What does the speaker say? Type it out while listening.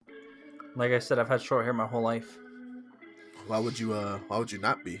Like I said, I've had short hair my whole life. Why would you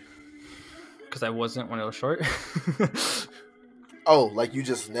not be? Because I wasn't when it was short. Oh, like you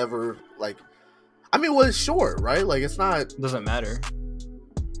just never like. I mean, well, it's short, right? Like it's not. Doesn't matter.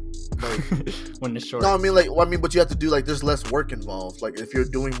 Like, when it's short. no, I mean, but you have to do like there's less work involved. Like if you're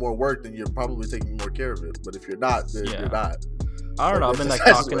doing more work, then you're probably taking more care of it. But if you're not, then you're not. I don't know. I've been like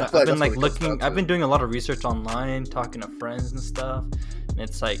talking. I've been like looking. I've been doing a lot of research online, talking to friends and stuff. And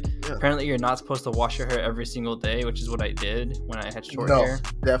it's like apparently you're not supposed to wash your hair every single day, which is what I did when I had short hair. No,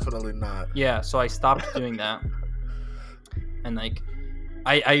 definitely not. Yeah, so I stopped doing that. And like,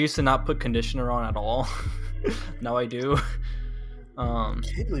 I used to not put conditioner on at all. Now I do.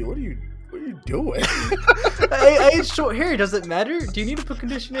 Kigley, what are you doing? I had short hair. Does it matter? Do you need to put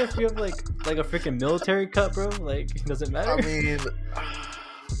conditioner if you have like a freaking military cut, bro? Like, does it matter? I mean,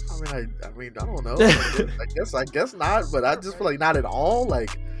 I don't know. I guess not. But I just feel like not at all.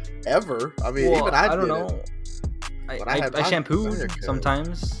 Like ever. I mean, even I don't know. I shampoo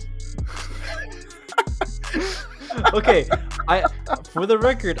sometimes. Okay, for the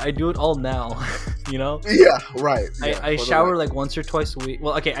record, I do it all now. You know? Yeah, right. Yeah, I shower like once or twice a week.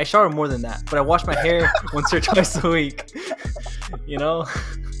 Well, okay, I shower more than that, but I wash my hair once or twice a week. You know?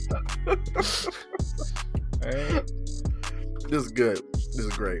 Alright. This is good. This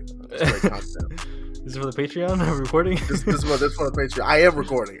is great. This is great content. This is for the Patreon? Are we recording? This is for the Patreon. I am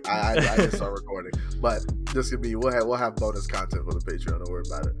recording. I just start recording. But this could be we'll have bonus content for the Patreon. Don't worry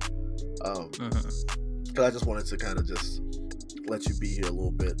about it. Because I just wanted to kind of just let you be here a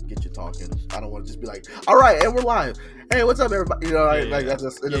little bit, get you talking. I don't want to just be like, all right, and we're live. Hey, what's up, everybody? You know, like that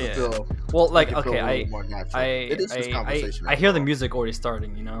just it doesn't feel. Well, like okay, I hear the music already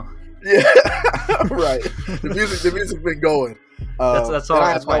starting. You know. Yeah, right. The music been going. That's all.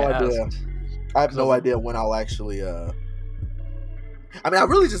 That's why I asked. I have no idea when I'll actually. I mean, I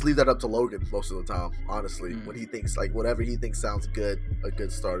really just leave that up to Logan most of the time. Honestly, when he thinks like whatever he thinks sounds good, a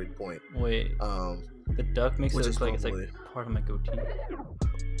good starting point. Wait. The duck makes it look like it's like part of my goatee.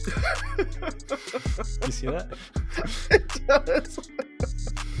 You see that? It does.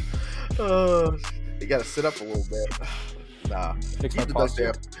 You gotta sit up a little bit. Nah. Fix my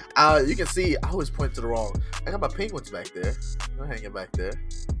posture. You can see I always point to the wrong. I got my penguins back there. They're hanging back there.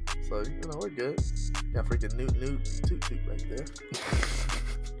 So, you know, we're good. Got freaking Newt Toot back there.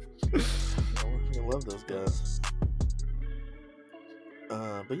 I love those guys.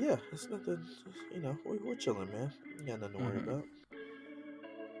 But yeah, it's nothing. You know, we're chilling, man. We got nothing to worry about.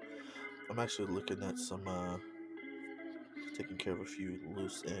 I'm actually looking at some, taking care of a few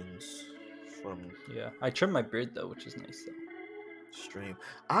loose ends from. Yeah, I trimmed my beard though, which is nice though. Stream.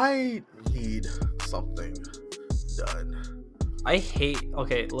 I need something done. I hate.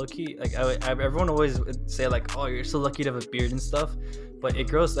 Okay, low-key, like everyone always would say like, "Oh, you're so lucky to have a beard and stuff," but it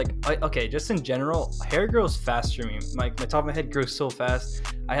grows like okay, just in general, hair grows fast for me. My top of my head grows so fast.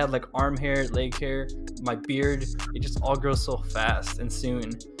 I have like arm hair, leg hair, my beard. It just all grows so fast and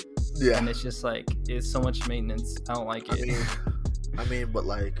soon. Yeah, and it's just like it's so much maintenance. I don't like it. I mean, but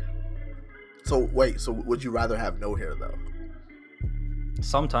like, so wait, so would you rather have no hair though?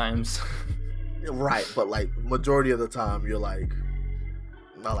 Sometimes. Right, but like majority of the time you're like,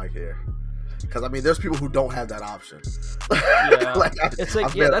 I like hair, because I mean there's people who don't have that option. Yeah, like it's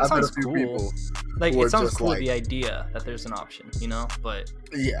like that sounds cool. Like it sounds cool, like, the idea that there's an option, you know. But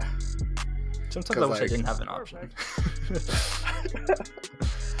yeah, sometimes I wish I didn't have an option.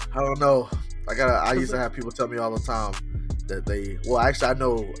 I don't know. I used to have people tell me all the time that they. Well, actually, I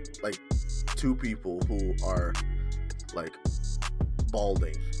know like 2 people who are like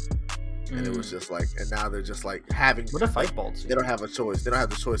balding. And it was just like, and now they're just like having. What if I bald? They don't have a choice. They don't have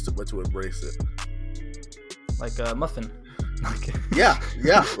the choice but to embrace it. Like a muffin. Yeah,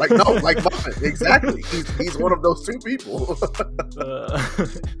 like Muffin, exactly. He's one of those 2 people.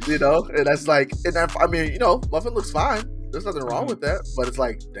 You know, and that's like, and I mean, you know, Muffin looks fine. There's nothing wrong with that, but it's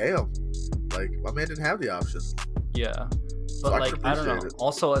like, damn, like my man didn't have the option. Yeah, but so like I don't know.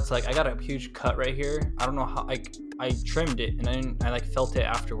 Also, it's like I got a huge cut right here. I don't know how. Like I trimmed it and then I like felt it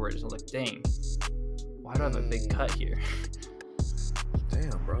afterwards. I was like, dang, why do I have a big cut here?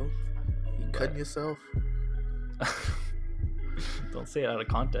 Damn, bro, you cutting yourself? Don't say it out of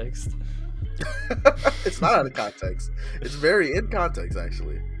context. It's not out of context. It's very in context,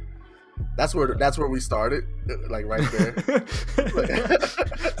 actually. That's where we started, like right there.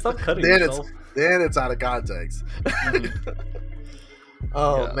 Stop cutting then yourself. Then it's out of context.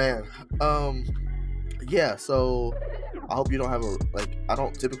 Oh man. Yeah. So I hope you don't have I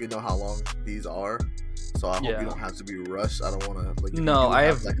don't typically know how long these are. So I hope you don't have to be rushed. I don't want to. Like, no, I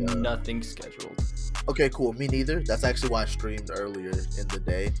have like nothing scheduled. Okay, cool. Me neither. That's actually why I streamed earlier in the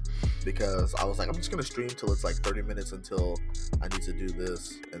day, because I was like, I'm just gonna stream till it's like 30 minutes until I need to do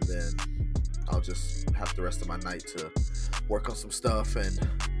this, and then I'll just have the rest of my night to work on some stuff. And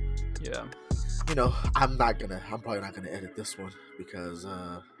yeah, you know, I'm probably not gonna edit this one because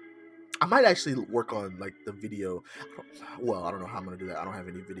I might actually work on like the video. Well, I don't know how I'm gonna do that. I don't have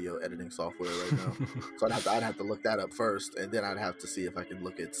any video editing software right now, so I'd have to look that up first, and then I'd have to see if I can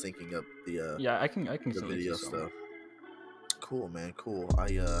look at syncing up the I can the video stuff. Cool, man. Cool.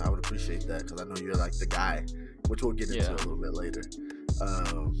 I would appreciate that because I know you're like the guy, which we'll get into a little bit later.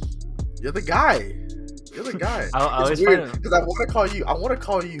 You're the guy. You're the guy. It's weird because I want to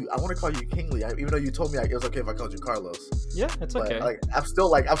call you Kingly, even though you told me it was okay if I called you Carlos. Yeah, it's okay. Like, I'm still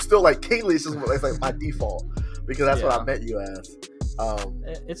like Kingly. It's like my default because that's what I met you as.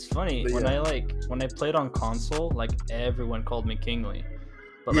 It's funny when I played on console, like everyone called me Kingly,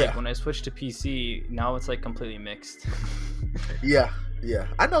 but like when I switched to PC, now it's like completely mixed. Yeah.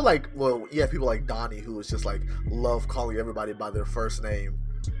 I know, like, people like Donnie who is just like love calling everybody by their first name.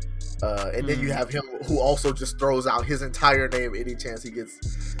 And then you have him who also just throws out his entire name any chance he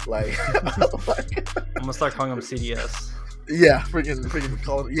gets. Like, I'm gonna start calling him CDS. Yeah, freaking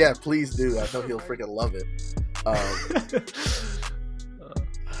call him. Yeah, please do. I know he'll freaking love it.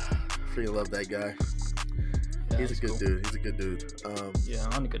 Freaking love that guy. Yeah, he's a good dude. He's a good dude. Yeah,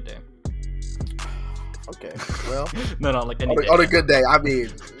 on a good day. Okay, well, no, like any on a good day. I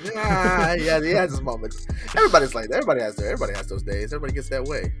mean, he has his moments. Everybody's like that. Everybody has those days. Everybody gets that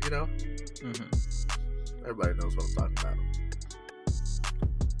way, you know. Mm-hmm. Everybody knows what I'm talking about.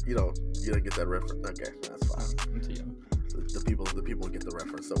 You don't get that reference. Okay, that's fine. I'm too young. The people get the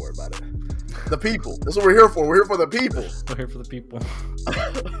reference. Don't worry about it. The people. That's what we're here for. We're here for the people. We're here for the people.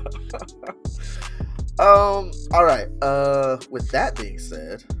 All right. With that being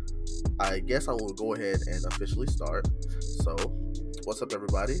said, I guess I will go ahead and officially start. So, what's up,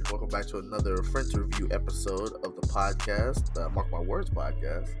 everybody? Welcome back to another Friends Review episode of the podcast, the Mark My Words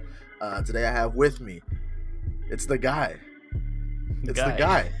podcast. Today I have with me, it's the guy. It's the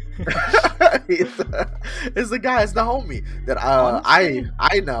guy. It's the guy. It's the homie that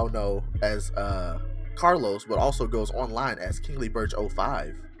I now know as Carlos, but also goes online as Kingly Birch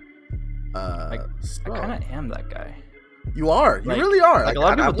 05. I kind of am that guy. You are. You really are. Like, a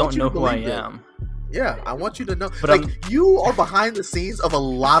lot of people don't know who I am. Yeah, I want you to know. But you are behind the scenes of a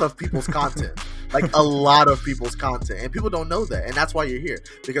lot of people's content. Like, a lot of people's content. And people don't know that. And that's why you're here.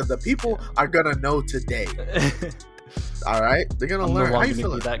 Because the people are going to know today. All right? They're going to learn. How you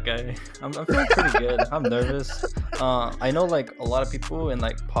feeling? That guy. I'm feeling pretty good. I'm nervous. I know, like, a lot of people in,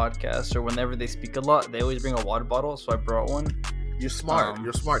 like, podcasts or whenever they speak a lot, they always bring a water bottle. So I brought one. You're smart. You're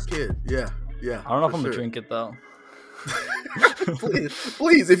a smart kid. Yeah. I don't know if I'm going to drink it, though.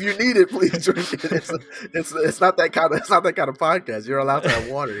 please, if you need it, please drink it. It's not that kind of podcast. You're allowed to have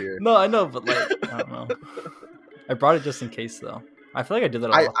water here. No, I know, but like, I don't know. I brought it just in case, though. I feel like I do that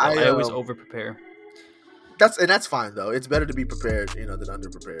a lot. I always over prepare. That's fine though. It's better to be prepared, than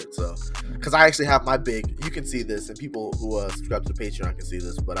underprepared. So, because I actually have my big. You can see this, and people who subscribe to the Patreon can see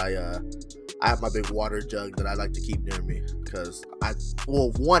this. But I have my big water jug that I like to keep near me because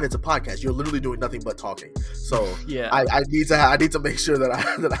one, it's a podcast. You're literally doing nothing but talking. So yeah, I need to make sure that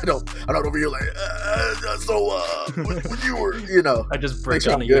I don't over here like when you were I just break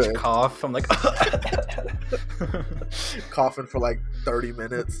out a huge cough. I'm like coughing for like 30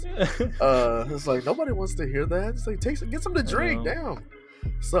 minutes. It's like nobody wants to hear that. It's like get something to drink. Damn.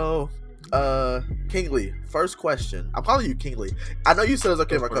 So, Kingly, first question. I'm calling you Kingly. I know you said it's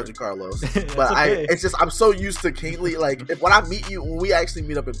okay if I called you Carlos, but okay. It's just I'm so used to Kingly. Like when I meet you, when we actually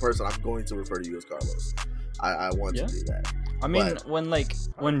meet up in person, I'm going to refer to you as Carlos. I want to do that. I mean,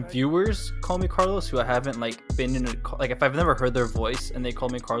 when viewers call me Carlos, who I haven't been in if I've never heard their voice and they call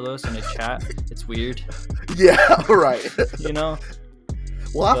me Carlos in a chat, it's weird. Yeah, right.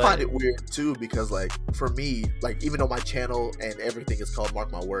 Well, I find it weird too because, for me, even though my channel and everything is called Mark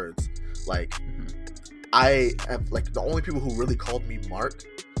My Words, I have the only people who really called me Mark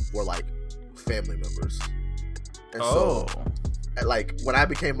were family members, and so when I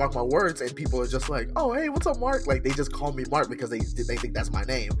became Mark My Words and people are just like, oh hey, what's up, Mark? They just call me Mark because they think that's my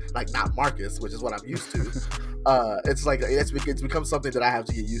name, not Marcus, which is what I'm used to. It's become something that I have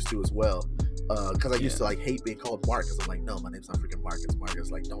to get used to as well. Because I used to hate being called Mark, because I'm like, no, my name's not freaking Mark, it's Marcus.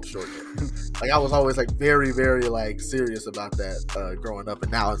 Don't shorten it. I was always very, very serious about that growing up, and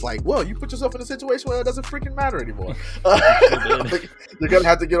now it's well, you put yourself in a situation where it doesn't freaking matter anymore. You're gonna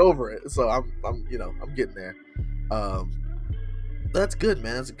have to get over it. So I'm getting there. That's good,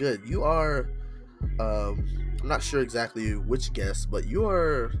 man. That's good. You are I'm not sure exactly which guest, but you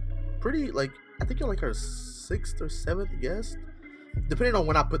are pretty like I think you're like our 6th or 7th guest, depending on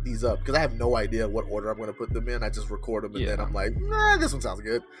when I put these up, because I have no idea what order I'm going to put them in. I just record them and then I'm like, nah, this one sounds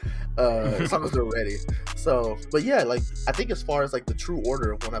good, as long as they're ready. So, but yeah, like I think as far as like the true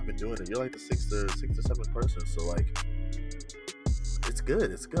order of when I've been doing it, you're like the 6th or 7th person. So like, it's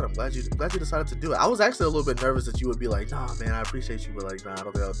good. I'm glad you decided to do it. I was actually a little bit nervous that you would be like, nah, man, I appreciate you, but like, nah, I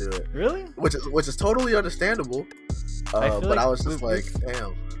don't think I'll do it. Really? Which is totally understandable. But like I was just like,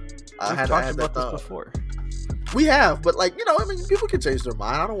 damn. I had talked that about thought. this before. We have, but like, you know, I mean, people can change their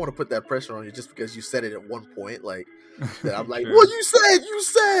mind. I don't want to put that pressure on you just because you said it at one point. Like, that I'm like, well, you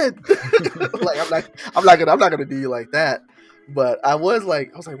said. Like, I'm not gonna do you like that. But I was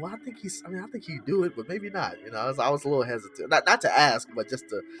like, well, I think he'd do it, but maybe not. You know, I was a little hesitant, not to ask, but just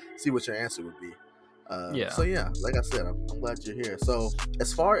to see what your answer would be. So yeah, like I said, I'm glad you're here. So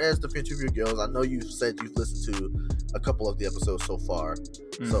as far as the Finch Review goes, I know you've said you've listened to a couple of the episodes so far,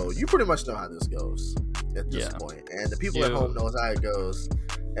 so you pretty much know how this goes at this point, and the people at home knows how it goes.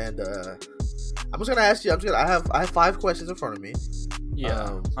 And I'm just gonna ask you. I have 5 questions in front of me.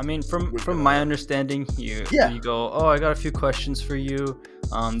 Yeah, I mean, from my understanding, you go, oh, I got a few questions for you.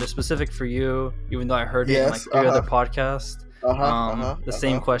 They're specific for you, even though I heard it in like 3 other podcasts. The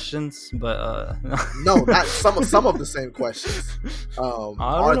same questions, but no, not some of the same questions are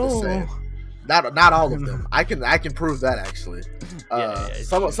the same. Not all of them. I can prove that actually.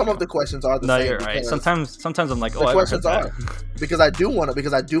 Some of the questions are the same. No, you're right. Sometimes I'm like, oh, the questions are because I do want to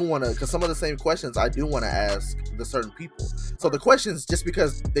because some of the same questions I do want to ask the certain people. So the questions, just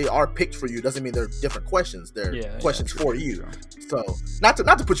because they are picked for you doesn't mean they're different questions. They're questions for you. True. So not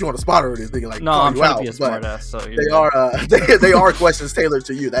to put you on the spot or anything, like no, I'm trying to be a smart ass. So they are questions tailored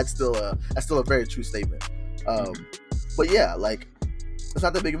to you. That's still a very true statement. But yeah, like, it's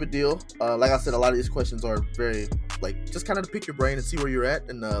not that big of a deal. Like I said, a lot of these questions are very, like, just kind of to pick your brain and see where you're at,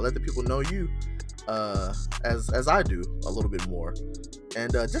 and let the people know you as I do a little bit more,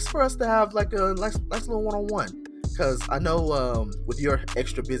 and just for us to have like a nice little one-on-one, because I know with your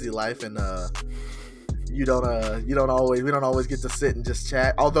extra busy life and we don't always get to sit and just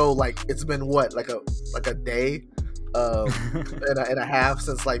chat. Although, like, it's been what, like a day and a half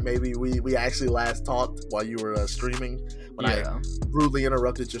since like maybe we actually last talked while you were streaming, when I rudely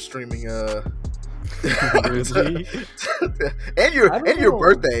interrupted your streaming rudely. and your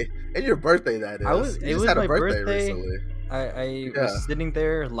birthday that is. It was my birthday recently. I was sitting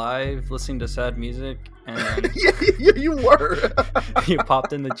there live listening to sad music, and yeah, you were. You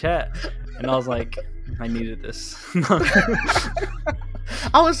popped in the chat, and I was like, I needed this.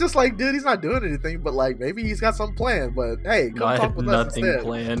 I was just like, dude, he's not doing anything, but like maybe he's got something planned. But hey, come talk with us instead. Nothing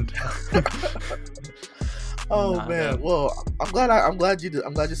planned. Man, well, I'm glad you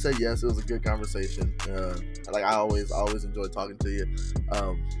said yes. It was a good conversation. Like I always enjoy talking to you,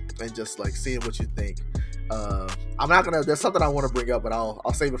 and just like seeing what you think. I'm not gonna. There's something I want to bring up, but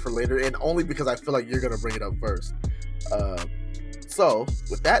I'll save it for later, and only because I feel like you're gonna bring it up first. So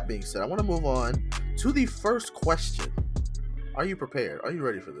with that being said, I want to move on to the first question. Are you prepared? Are you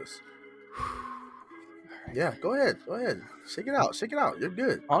ready for this? Yeah, go ahead. Shake it out. You're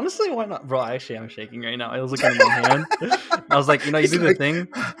good. Honestly, why not? Bro, actually, I'm shaking right now. I was looking at my hand. I was like, you do the thing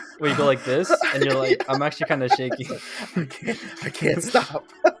where you go like this, and you're like, I'm actually kind of shaking. I can't stop.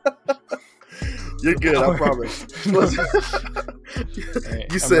 You're good, I promise. Right,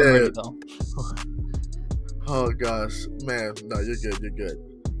 you said, oh gosh, man, no, you're good.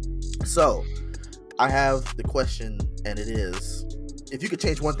 So, I have the question, and it is, if you could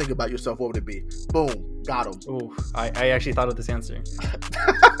change one thing about yourself, what would it be? Boom, got him. Ooh, I actually thought of this answer.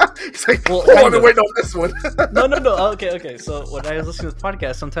 It's like, I've been waiting on this one. No. Okay. So when I was listening to this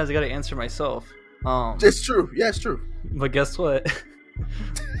podcast, sometimes I got to answer myself. It's true. Yeah, it's true. But guess what?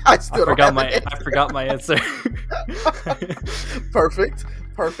 I forgot my answer. Perfect.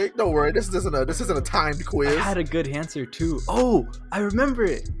 Don't worry. This isn't a timed quiz. I had a good answer too. Oh, I remember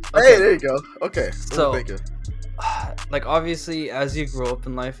it. Okay. Hey, there you go. Okay. So, like, obviously, as you grow up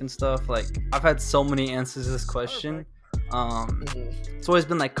in life and stuff, like, I've had so many answers to this question. It's always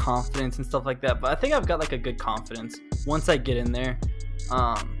been like confidence and stuff like that, but I think I've got like a good confidence once I get in there.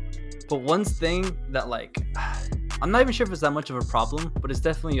 But one thing that, like, I'm not even sure if it's that much of a problem, but it's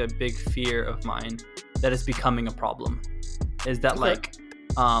definitely a big fear of mine that is becoming a problem, is that like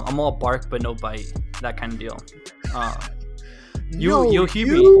I'm all bark but no bite, that kind of deal. You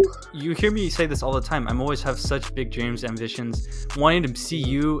hear me say this all the time. I'm always have such big dreams, ambitions, wanting to see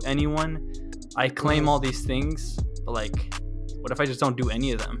you, anyone. I claim all these things, but like, what if I just don't do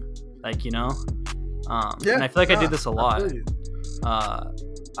any of them? Like, and I feel like I did this a lot.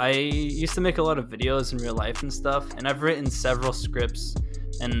 I used to make a lot of videos in real life and stuff, and I've written several scripts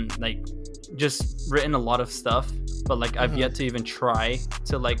and like just written a lot of stuff, but like I've yet to even try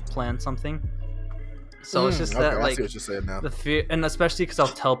to like plan something. So it's just that like I see what you're saying now. the fear, and especially because I'll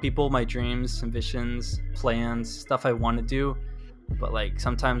tell people my dreams, ambitions, plans, stuff I want to do, but like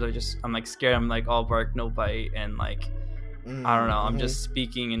sometimes I'm like scared. I'm like all bark no bite, and like I don't know. I'm just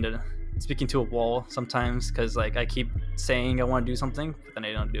speaking to a wall sometimes because like I keep saying I want to do something, but then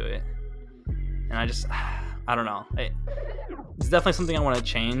I don't do it, and I don't know. It's definitely something I want to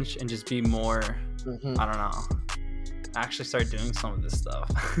change and just be more. I don't know. Actually, start doing some of this stuff.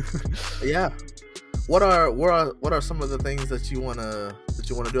 Yeah. What are some of the things that you wanna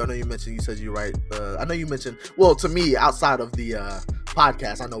do? I know you said you write. I know you mentioned. Well, to me, outside of the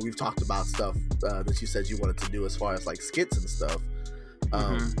podcast, I know we've talked about stuff that you said you wanted to do as far as like skits and stuff.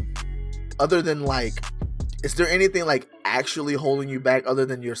 Other than like, is there anything like actually holding you back other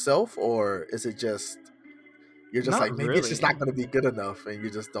than yourself, or is it just you're just Not like maybe really. it's just not going to be good enough and you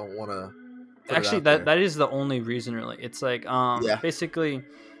just don't want to? Actually, that is the only reason really. It's like basically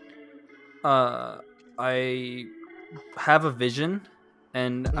I have a vision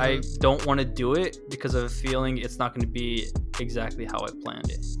and I don't want to do it because of a feeling it's not going to be exactly how I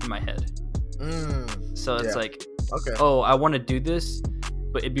planned it in my head. So it's like, okay, oh, I want to do this,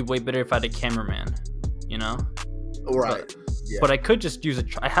 but it'd be way better if I had a cameraman, you know? Right. But I could just use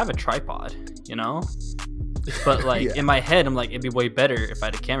I have a tripod, you know? But like in my head, I'm like, it'd be way better if I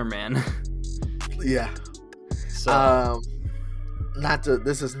had a cameraman. Yeah. So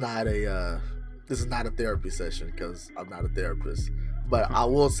this is not a therapy session because I'm not a therapist, but I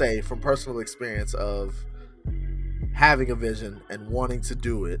will say from personal experience of having a vision and wanting to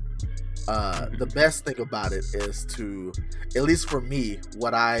do it, the best thing about it is to, at least for me,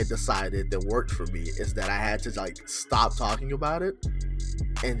 what I decided that worked for me is that I had to like stop talking about it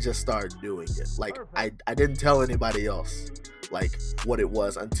and just start doing it. Like I didn't tell anybody else like what it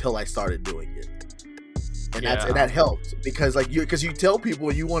was until I started doing it. And that helped because you tell people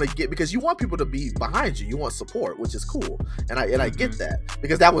you want to get, because you want people to be behind you, you want support, which is cool, and I get that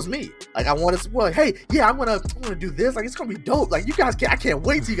because that was me. Like I wanted support. Like, hey, yeah, I'm gonna do this. Like it's gonna be dope. Like you guys, I can't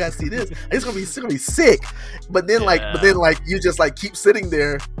wait till you guys see this. Like, it's gonna be sick. But then you just like keep sitting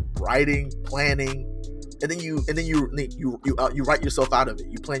there writing, planning, and then you write yourself out of it.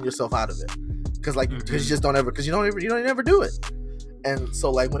 You plan yourself out of it because you just don't ever do it. And so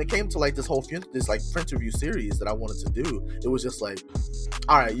like when it came to like this whole French review series that I wanted to do, it was just like,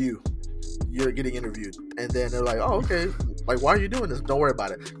 all right, you're getting interviewed, and then they're like, oh, okay, like why are you doing this? Don't worry about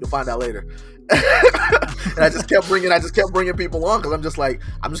it, you'll find out later. And I just kept bringing people on because I'm just like,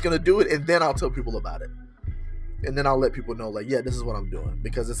 I'm just gonna do it, and then I'll tell people about it, and then I'll let people know like, yeah, this is what I'm doing,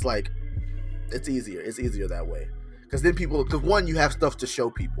 because it's like it's easier that way, because one, you have stuff to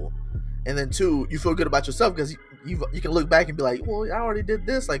show people, and then two, you feel good about yourself because you can look back and be like, well, I already did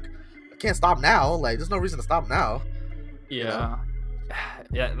this. Like, I can't stop now. Like, there's no reason to stop now. Yeah. You know?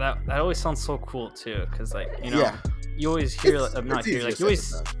 Yeah, that always sounds so cool too, because like, you know, you always hear you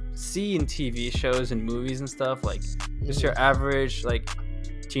always see in TV shows and movies and stuff, like just your average like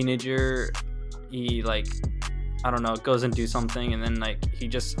teenager, he like, I don't know, goes and do something, and then like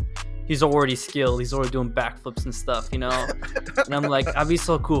he's already skilled, he's already doing backflips and stuff, you know. And I'm like, I'd be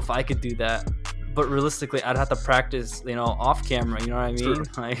so cool if I could do that. But realistically, I'd have to practice, you know, off camera. You know what I mean?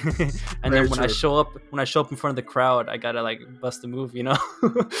 Like, and then when I show up in front of the crowd, I gotta like bust a move, you know.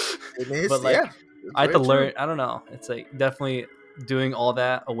 But like, I had to learn. I don't know. It's like definitely doing all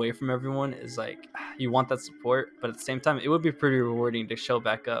that away from everyone is like, you want that support, but at the same time, it would be pretty rewarding to show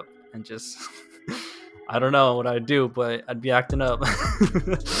back up and just. I don't know what I'd do, but I'd be acting up.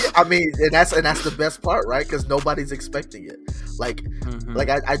 I mean, and that's the best part, right? Because nobody's expecting it. Like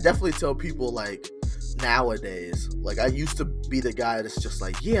I definitely tell people like nowadays, like I used to be the guy that's just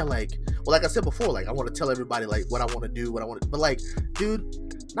like, yeah, like, well, like I said before, like I want to tell everybody like what I want to do, but like, dude,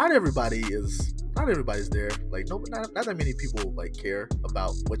 not everybody's there. Like not that many people like care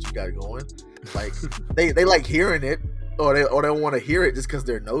about what you got going. Like they like hearing it. Or they want to hear it just because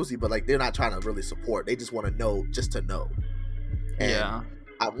they're nosy, but like they're not trying to really support. They just want to know just to know. And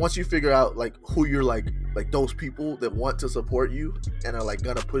once you figure out like who you're like those people that want to support you and are like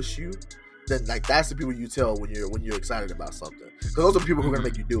gonna push you, then like that's the people you tell when you're excited about something. Because those are the people who are gonna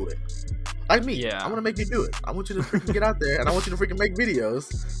make you do it. Like me, I'm gonna make you do it. I want you to freaking get out there, and I want you to freaking make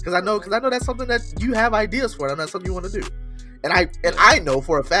videos because I know that's something that you have ideas for, and that's something you want to do. And I know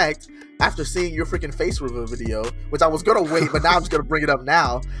for a fact, after seeing your freaking face reveal video, which I was gonna wait, but now I'm just gonna bring it up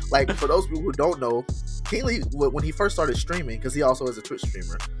now. Like for those people who don't know, Kingsley, when he first started streaming, because he also is a Twitch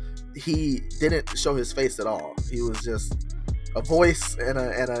streamer, he didn't show his face at all. He was just a voice in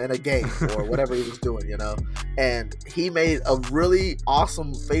a game or whatever he was doing, you know. And he made a really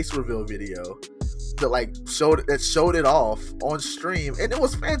awesome face reveal video that like showed it off on stream, and it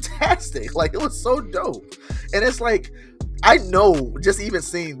was fantastic. Like, it was so dope. And it's like, I know just even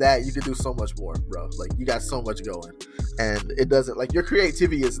seeing that, you can do so much more, bro. Like, you got so much going, and it doesn't, like, your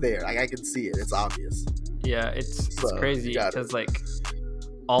creativity is there. Like, I can see it. It's obvious. Yeah, it's crazy because like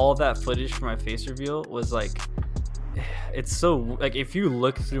all that footage for my face reveal was like, it's so like, if you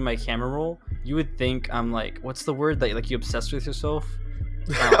look through my camera roll, you would think I'm like, what's the word that like you obsessed with yourself?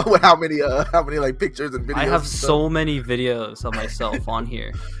 How many like pictures and videos? I have so many videos of myself on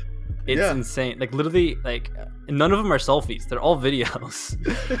here. It's insane. Like, literally, like, none of them are selfies. They're all videos.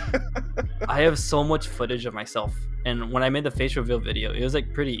 I have so much footage of myself. And when I made the face reveal video, it was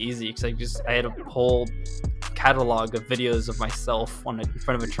like pretty easy because I had a whole catalog of videos of myself in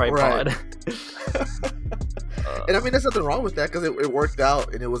front of a tripod. Right. And I mean, there's nothing wrong with that because it worked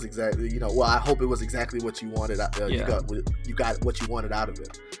out, and it was exactly, you know, well, I hope it was exactly what you wanted. You got what you wanted out of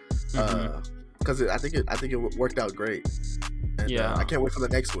it. Because I think it worked out great. And, I can't wait for the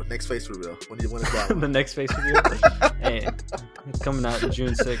next face reveal. When is that one? The next face reveal? Hey, it's coming out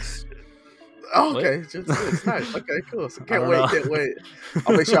June 6th. Oh, okay. June 6th. Nice. Okay, cool. So can't wait.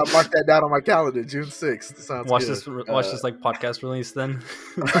 I'll make sure I mark that down on my calendar. June 6th. Sounds good. Watch this like podcast release then.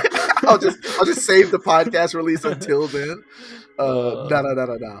 I'll just save the podcast release until then. No.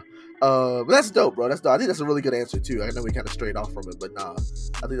 But that's dope, bro. That's dope. I think that's a really good answer too. I know we kind of strayed off from it, but nah,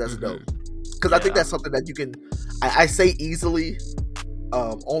 I think that's dope. Because I think that's something that you can, I say easily,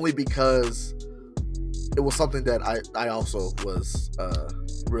 only because it was something that I also was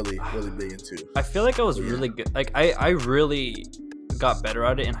really big into. I feel like I was really good. Like, I really got better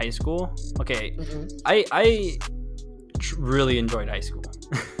at it in high school. Okay, I really enjoyed high school.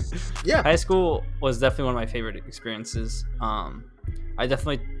 Yeah, high school was definitely one of my favorite experiences. I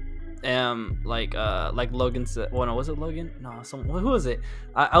definitely am like Logan said. Well, no, was it Logan? No, who was it?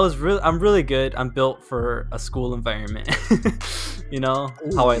 I'm really good. I'm built for a school environment. You know.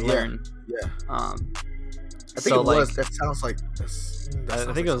 Ooh, how I learn. Yeah. I think so, it was. That sounds like.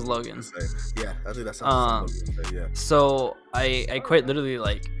 I think it was Logan. Yeah, I think that sounds like Logan. Yeah. So I quite literally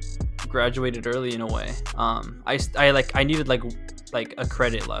like graduated early in a way. I needed like a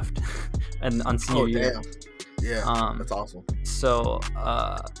credit left, and on senior year. Damn. Yeah. That's awesome. So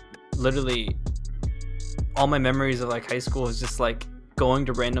literally, all my memories of like high school is just like going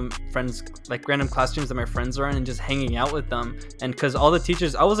to random classrooms that my friends are in and just hanging out with them. And because all the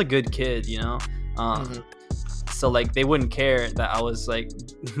teachers, I was a good kid, you know. So like they wouldn't care that I was like,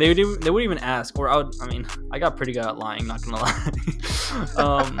 they wouldn't even ask, or I got pretty good at lying, not gonna lie.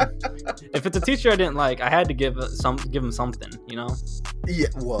 If it's a teacher I didn't like, I had to give them something, you know. Yeah,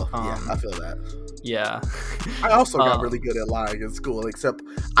 well, I feel that. Yeah. I also got really good at lying in school, except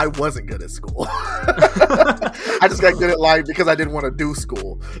I wasn't good at school. I just got good at lying because I didn't want to do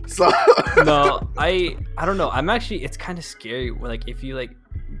school. So no, I don't know. It's kind of scary. Like, if you like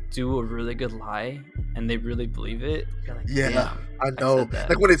do a really good lie and they really believe it, you're like, yeah, I know.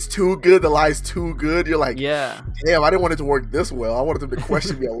 Like, when it's too good, the lie's too good, you're like, yeah, damn, I didn't want it to work this well. I wanted them to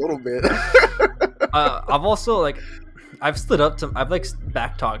question me a little bit. I've also I've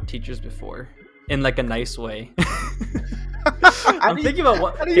backtalked teachers before in like a nice way. I'm thinking about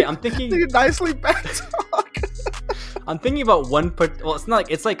what. Okay, I'm thinking. You nicely backtalk. I'm thinking about one. Well, it's not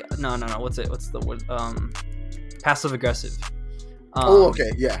like, it's like no. What's the word? Passive aggressive.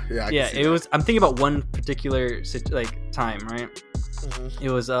 Okay. Yeah. It was. I'm thinking about one particular time, right?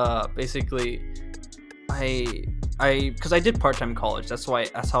 It was basically because I did part-time college. That's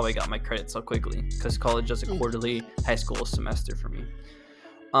how I got my credit so quickly, because college does a quarterly, high school semester for me.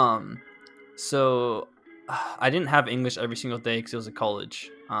 So I didn't have English every single day because it was a college.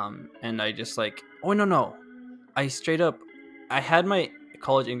 And I just I had my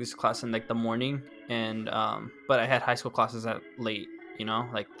college English class in like the morning, and but I had high school classes at late, you know,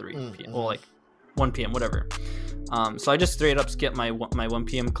 like 3 p.m. Well, like 1 p.m. whatever. So I just straight up skipped my 1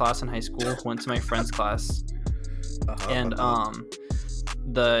 p.m. class in high school, went to my friend's class, and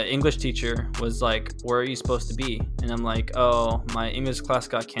the English teacher was like, "Where are you supposed to be?" And I'm like, "Oh, my English class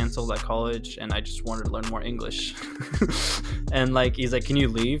got canceled at college, and I just wanted to learn more English." And like, he's like, "Can you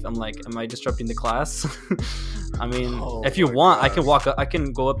leave?" I'm like, "Am I disrupting the class?" I mean, if you want, God. I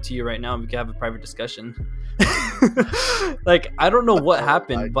can go up to you right now and we can have a private discussion. Like, I don't know what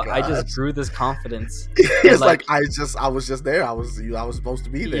happened, but I just grew this confidence. It's like I was just there. I was supposed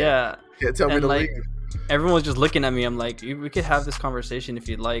to be there. Yeah. Can't tell me to leave. Everyone was just looking at me. I'm like, we could have this conversation if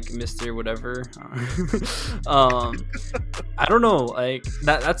you'd like, Mr. Whatever. I don't know. Like,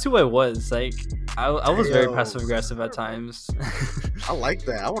 that's who I was. Like, I was very passive aggressive at times. I like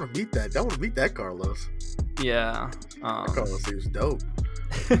that. I want to meet that. I want to meet that Carlos. Yeah. That Carlos seems dope.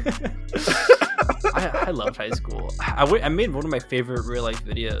 I loved high school. I made one of my favorite real life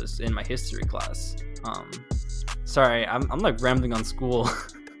videos in my history class. Sorry, I'm like rambling on school.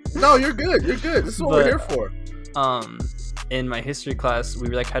 No, you're good. You're good. This is what we're here for. In my history class, we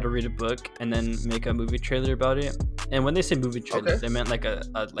like had to read a book and then make a movie trailer about it. And when they say movie trailer, they meant like a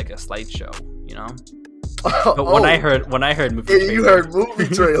slideshow, you know. But when I heard movie trailer, you heard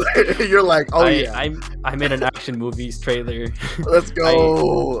movie trailer, you're like, oh I made an action movies trailer. Let's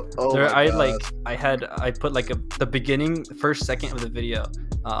go. I put like the beginning, the first second of the video.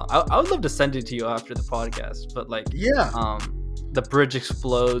 I would love to send it to you after the podcast, but like the bridge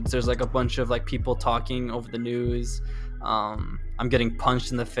explodes. There's like a bunch of like people talking over the news. I'm getting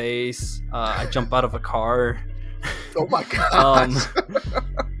punched in the face. I jump out of a car. Oh my god!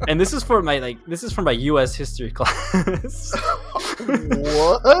 And this is for my U.S. history class.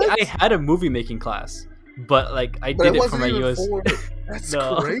 What? I had a movie making class, but like I did it for my U.S. That's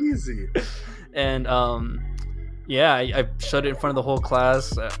crazy. And yeah, I showed it in front of the whole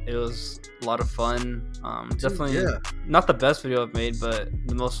class. It was a lot of fun. Definitely not the best video I've made, but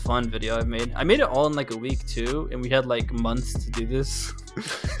the most fun video I've made. I made it all in like a week too, and we had like months to do this.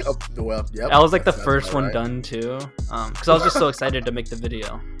 Well, yep. I was like the first one done too, because I was just so excited to make the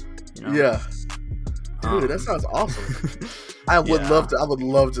video. You know? Yeah, dude, that sounds awesome. I would love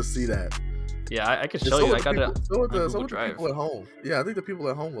to see that. Yeah, I could show you. I got it. So with the people at home. Yeah, I think the people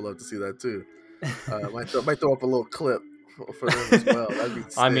at home would love to see that too. Might throw up a little clip for them as well. That'd be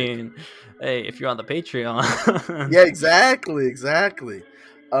sick. I mean, hey, if you're on the Patreon. Yeah, exactly.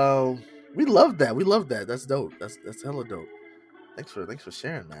 We love that. We love that. That's dope. That's hella dope. Thanks for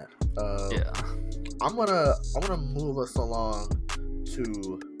sharing that. I'm gonna move us along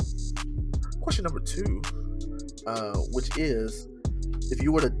to question number 2, which is, if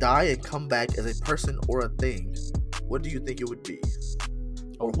you were to die and come back as a person or a thing, what do you think it would be?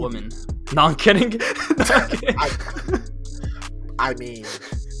 A woman. No, I'm kidding. I mean,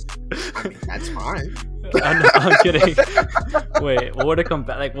 that's fine. I'm kidding. Wait, what would it come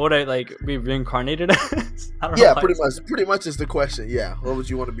back? Like, would I like be reincarnated as? I don't know. Yeah, pretty much is the question. Yeah, what would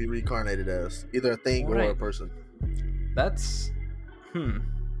you want to be reincarnated as? Either a thing or a person. That's I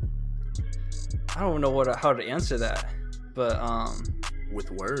don't know how to answer that, but with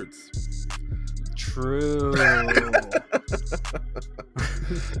words. True. And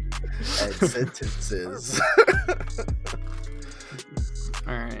sentences.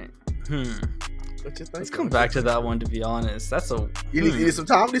 All right. Let's come back to that one. To be honest, that's a. You need some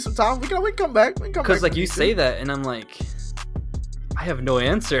time. Need some time. We can come back. Because like you say that, and I'm like, I have no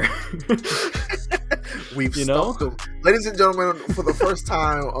answer. We've stumped them, ladies and gentlemen. For the first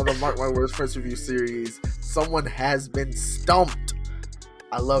time on the Mark My Words First Review series, someone has been stumped.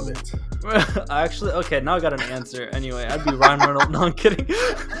 I love it. Actually, okay, now I got an answer. Anyway, I'd be Ryan Reynolds. No, I'm kidding.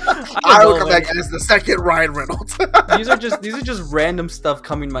 I will come back as the second Ryan Reynolds. These are just random stuff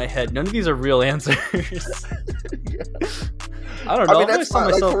coming in my head. None of these are real answers. I don't know. I mean, that's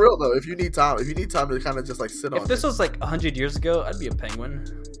fine. Like, for real though, if you need time to kind of just like sit on it. If this was like 100 years ago, I'd be a penguin.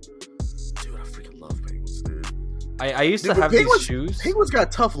 Dude, I freaking love penguins, dude. I used to have these shoes. Penguins got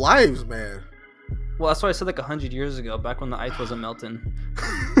tough lives, man. Well, that's why I said like 100 years ago, back when the ice wasn't melting.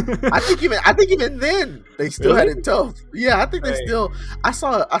 I think even then they still had it tough. Yeah, I think they still. I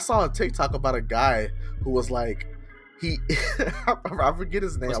saw a TikTok about a guy who was like, I forget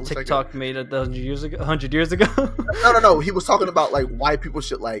his name. Was TikTok made 100 years ago? 100 years ago? No. He was talking about like why people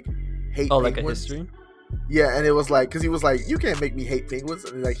should like hate. Oh, penguins. Like a history. Yeah, and it was like, because he was like, you can't make me hate penguins,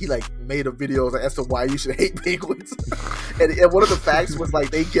 and like he like made a video as to why you should hate penguins. and one of the facts was like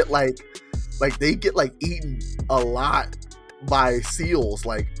they get eaten a lot by seals.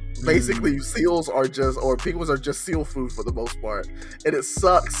 Like basically seals are just, or penguins are just seal food for the most part, and it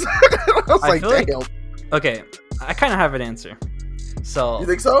sucks. I was like, damn. Okay, I kind of have an answer. So you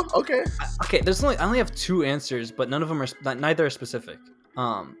think so? Okay. Okay, I only have 2 answers, but none of them are neither are specific.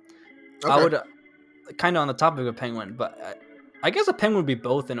 I would kind of on the topic of penguin, but I guess a penguin would be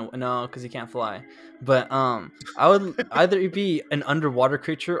both no, because he can't fly. But I would either be an underwater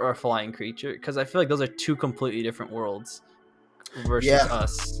creature or a flying creature, because I feel like those are 2 completely different worlds versus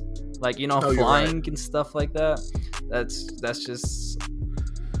us. Like, flying and stuff like that. That's just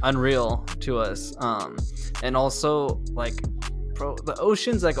unreal to us. And also like, bro, the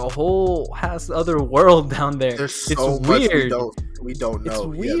ocean's like a whole other world down there. There's so much weird. we don't know. It's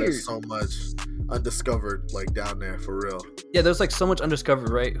weird. There's so much. undiscovered like down there for real. Yeah, there's like so much undiscovered,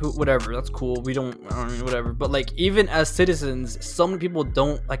 right? Whatever, that's cool. I don't mean, whatever. But like even as citizens, so many people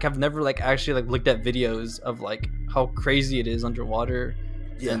don't like have never like actually like looked at videos of like how crazy it is underwater.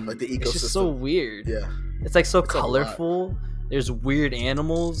 Yeah, like the ecosystem. It's just so weird. Yeah, it's like so colorful. There's weird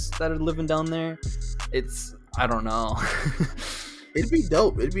animals that are living down there. I don't know. It'd be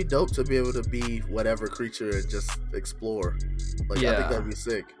dope. It'd be dope to be able to be whatever creature and just explore. Like I think that'd be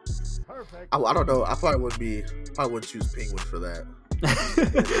sick. Perfect. I don't know. I probably wouldn't choose penguin for that.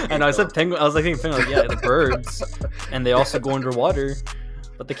 I know. I said penguin. I was like thinking penguin. Like, yeah, the birds, and they also go underwater,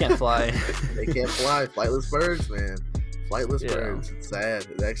 but they can't fly. They can't fly. Flightless birds, man. Flightless birds. It's sad.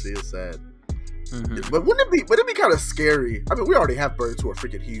 It actually is sad. Mm-hmm. But wouldn't it be kind of scary? I mean, we already have birds who are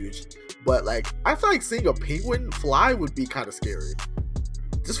freaking huge, but like I feel like seeing a penguin fly would be kind of scary,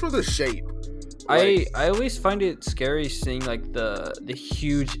 just for the shape. Like, I always find it scary seeing like the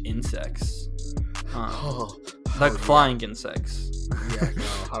huge insects, flying insects. Yeah, no,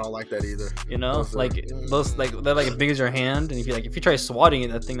 I don't like that either. You know, those they're like as big as your hand, and if you try swatting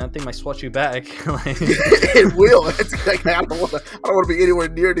at that thing might swat you back. It will. It's like I don't want to be anywhere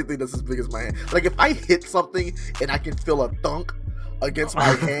near anything that's as big as my hand. Like if I hit something and I can feel a thunk against my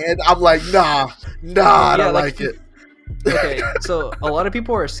hand, I'm like, nah, I don't like it. Okay, so a lot of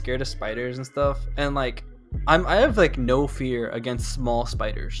people are scared of spiders and stuff, and like I have like no fear against small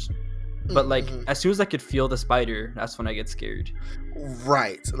spiders. But like as soon as I could feel the spider, that's when I get scared.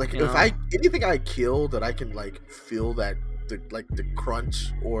 Right. Like if anything I kill that I can like feel that the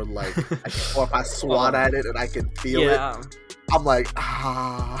crunch or like or if I swat at it and I can feel it, I'm like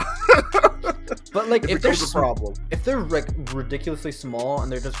But like if they're like ridiculously small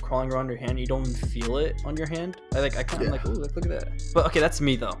and they're just crawling around your hand, you don't even feel it on your hand. I kind of like, ooh, look at that. But okay, that's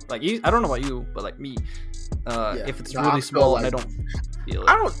me though. Like I don't know about you, but like me, if it's really small and I don't feel it,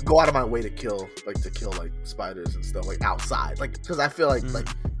 I don't go out of my way to kill like spiders and stuff like outside, like because I feel like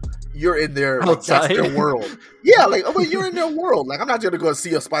you're in their like, that's their world. Yeah, like you're in their world. Like I'm not gonna go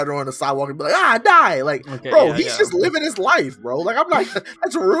see a spider on the sidewalk and be like, die. Like, he's just living his life, bro. Like I'm like,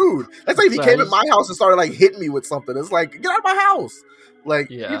 that's rude. That's like if he came at my house and started like hitting me with something. It's like, get out of my house.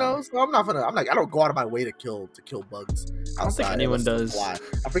 Like, you know, so I'm like, I don't go out of my way to kill bugs. I don't think anyone does. I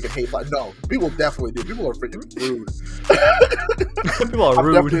freaking hate flies. No, people definitely do. People are freaking rude. People are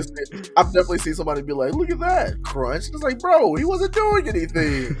rude. I've definitely seen somebody be like, look at that crunch. It's like, bro, he wasn't doing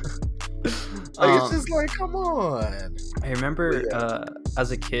anything. Like, it's just like, come on. I remember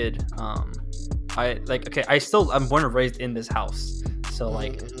as a kid, I'm born and raised in this house. So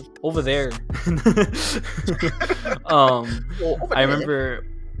like over there, I remember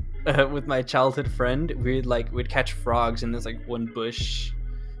with my childhood friend, we'd catch frogs in this like one bush,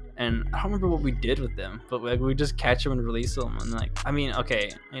 and I don't remember what we did with them, but like we just catch them and release them, and like I mean, okay,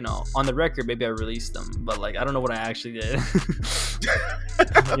 you know, on the record maybe I released them, but like I don't know what I actually did.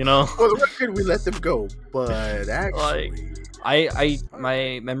 You know, on the record we let them go, but actually.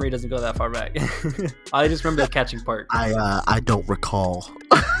 My memory doesn't go that far back. I just remember the catching part. I don't recall.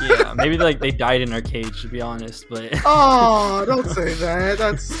 Yeah, maybe like they died in our cage, to be honest. But oh, don't say that.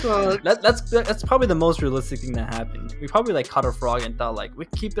 That sucks. That's probably the most realistic thing that happened. We probably like caught a frog and thought like we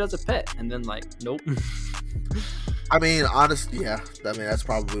could keep it as a pet, and then like nope. I mean, honestly, yeah. I mean, that's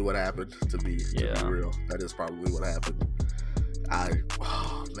probably what happened. To be real, that is probably what happened.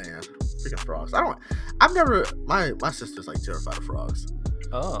 Oh man, freaking frogs! My sister's like terrified of frogs.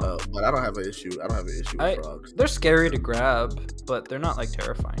 Oh, but I don't have an issue. I don't have an issue with frogs. They're scary to grab, but they're not like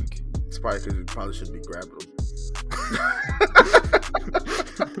terrifying. It's probably because you probably shouldn't be grabbing them.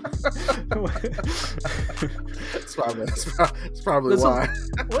 It's probably why.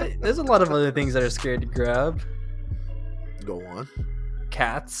 There's a lot of other things that are scary to grab. Go on.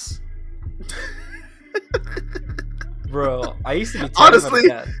 Cats. Bro, I used to be honestly,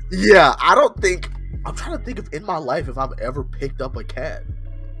 about a cat. Yeah, I'm trying to think of in my life if I've ever picked up a cat.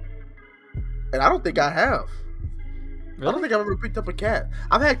 And I don't think I have. Really? I don't think I've ever picked up a cat.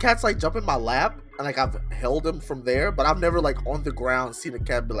 I've had cats like jump in my lap and like I've held them from there, but I've never like on the ground seen a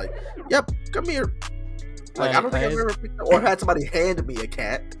cat be like, "Yep, come here." Like I don't think I've ever picked up or had somebody hand me a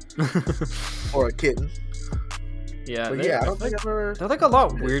cat or a kitten. Yeah, I don't think I've ever. They're like a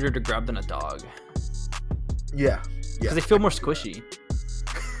lot weirder to grab than a dog. Yeah. Because they feel more squishy.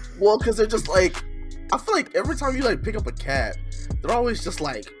 Well, because they're just like, I feel like every time you like pick up a cat, they're always just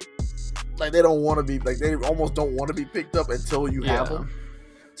like they don't want to be like they almost don't want to be picked up until you have them.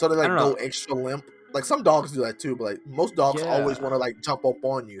 So they like go extra limp. Like some dogs do that too, but like most dogs always want to like jump up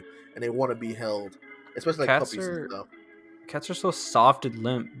on you and they want to be held, especially like puppies and stuff. Cats are so soft and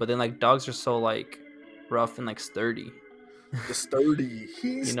limp, but then like dogs are so like rough and like sturdy. The sturdy.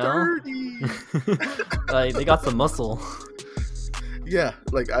 He's sturdy. Like they got some muscle. Yeah,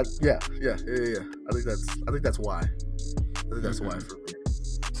 like yeah. I think that's why. I think that's why for me.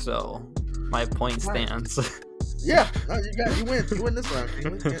 So my point stands. Yeah, no, you win this round.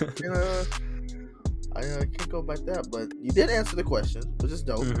 I can't go by that, but you did answer the question, which is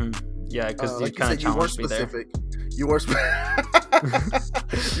dope. Yeah, because like you kind of challenged me there. You weren't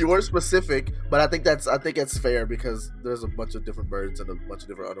you weren't specific, but I think it's fair because there's a bunch of different birds and a bunch of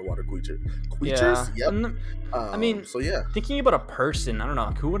different underwater creatures. Yeah. Yep. I mean, so yeah. Thinking about a person, I don't know,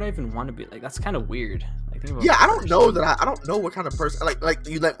 like, who would I even want to be? Like, that's kind of weird. Like, yeah, I don't know that. I don't know what kind of person. Like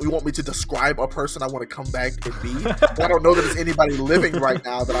you want me to describe a person I want to come back and be. But I don't know that it's anybody living right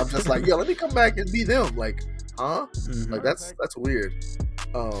now that I'm just like, yeah, let me come back and be them. Like, huh? Like that's weird.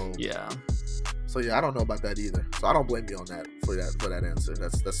 Yeah. So yeah, I don't know about that either. So I don't blame you on that for that answer.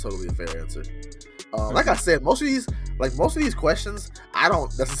 That's totally a fair answer. Like I said, most of these questions I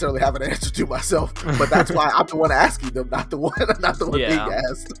don't necessarily have an answer to myself, but that's why I'm the one asking them, not the one being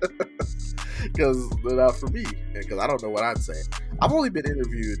asked. Because they're not for me, because I don't know what I'd say. I've only been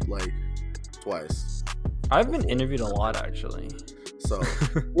interviewed like twice. I've been interviewed a lot actually. So,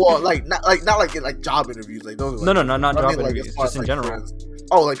 well, not like job interviews, like those. Are, like, no, not job interviews, just in general. Friends.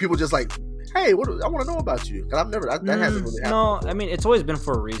 Oh, like people just like, hey, I want to know about you, because I've never that hasn't really happened. No, before. I mean it's always been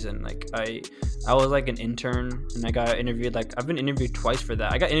for a reason. Like I was like an intern, and I got interviewed. Like I've been interviewed twice for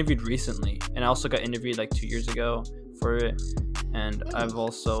that. I got interviewed recently, and I also got interviewed like 2 years ago for it. And I've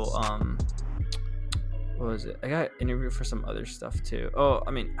also what was it? I got interviewed for some other stuff too. Oh,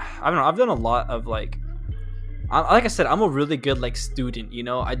 I mean, I don't know. I've done a lot of like I said, I'm a really good like student. You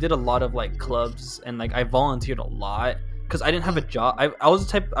know, I did a lot of like clubs, and like I volunteered a lot because I didn't have a job. I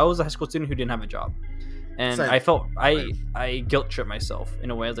was a high school student who didn't have a job, and I felt I guilt tripped myself in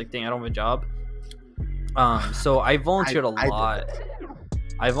a way. I was like, dang, I don't have a job. So I volunteered a lot.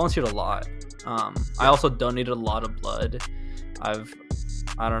 I volunteered a lot. I also donated a lot of blood. I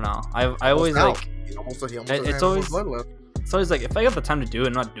don't know. I always like. It's always like if I got the time to do it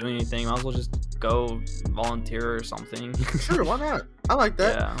and not doing anything, I might as well just go volunteer or something. Sure, why not? I like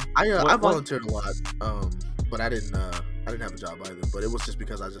that. Yeah. I volunteered a lot, but I didn't have a job either. But it was just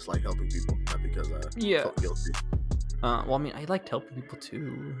because I just like helping people, not because I felt guilty. Well, I mean, I liked helping people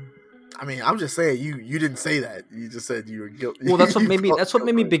too. I mean, I'm just saying you didn't say that. You just said you were guilty. Well, that's what made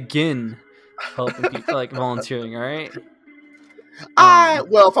me begin helping people, like volunteering. All right.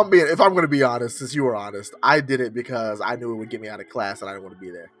 Well, if I'm going to be honest, since you were honest, I did it because I knew it would get me out of class and I didn't want to be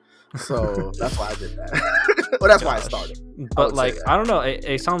there. So that's why I did that. Well, that's why I started. But like, I don't know.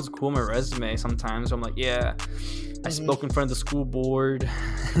 It sounds cool on my resume sometimes. I'm like, yeah, I spoke in front of the school board.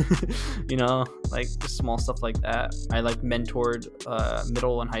 You know, like just small stuff like that. I like mentored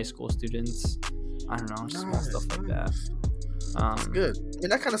middle and high school students. I don't know, just small stuff like that. It's good. I mean,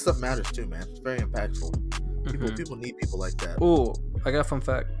 that kind of stuff matters too, man. It's very impactful. People need people like that. Oh, I got a fun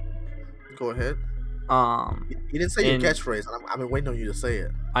fact. Go ahead. You didn't say your catchphrase. I've been waiting on you to say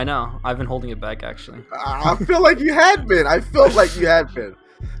it. I know. I've been holding it back, actually. I feel like you had been. I felt like you had been.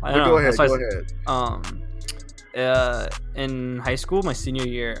 Go ahead. In high school, my senior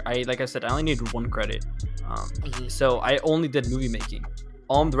year, I only needed 1 credit. So I only did movie making.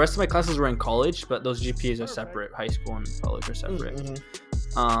 The rest of my classes were in college, but those GPAs are separate. High school and college are separate.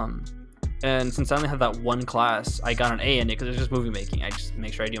 And since I only had that 1 class, I got an A in it because it was just movie making. I just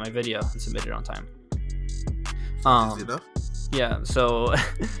make sure I do my video and submit it on time. Easy enough. Yeah, so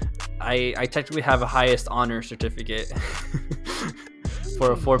I technically have a highest honor certificate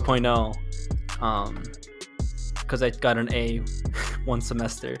for a 4.0 because I got an A one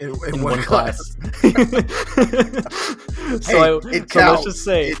semester in one class. So let's just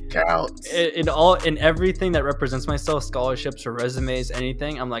say it counts. In everything that represents myself, scholarships or resumes,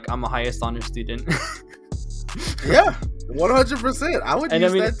 anything, I'm a highest honor student. Yeah, 100%. I would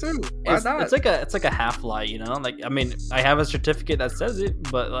use that too. Why not? It's like a half lie, you know. Like, I mean, I have a certificate that says it,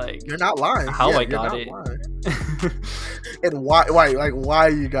 but like, you're not lying. How I got it, and why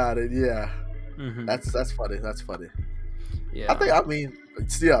you got it? Yeah, that's funny. That's funny. Yeah, I mean,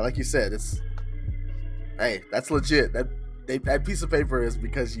 like you said, that's legit. That piece of paper is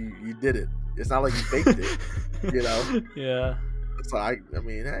because you did it. It's not like you faked it, you know. Yeah. So I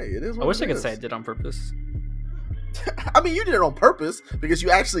mean, hey, it is. I wish I could say I did on purpose. I mean, you did it on purpose because you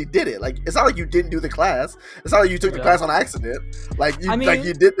actually did it. Like, it's not like you didn't do the class. It's not like you took the class on accident. Like you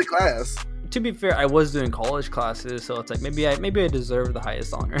did the class. To be fair, I was doing college classes, so it's like maybe I deserve the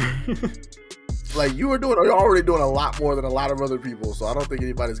highest honor. Like, you're already doing a lot more than a lot of other people, so I don't think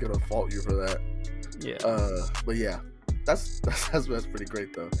anybody's gonna fault you for that. Yeah. But yeah, That's pretty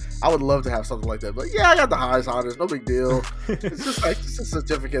great though. I would love to have something like that. But yeah, I got the highest honors. No big deal. It's just like just a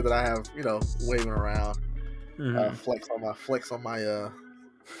certificate that I have, waving around. Flex on my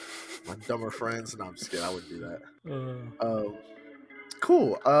my dumber friends. No, I'm just kidding. I wouldn't do that.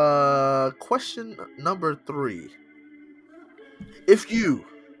 Cool. Question number 3. If you,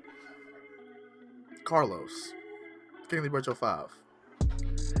 Carlos, Kingsley Bircho 5,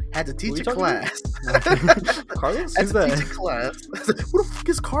 had to teach a class. Carlos? Had to teach a class. Who the fuck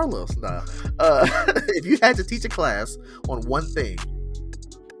is Carlos? Nah. If you had to teach a class on one thing,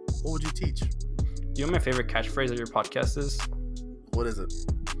 what would you teach? You know what my favorite catchphrase of your podcast is? What is it?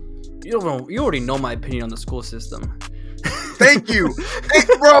 You already know my opinion on the school system. Thank you,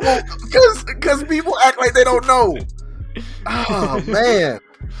 bro. Because people act like they don't know. Oh man.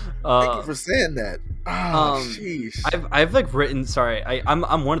 Thank you for saying that. Oh, jeez. I've like written. Sorry,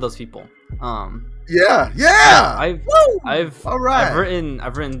 I'm one of those people. Yeah. All right.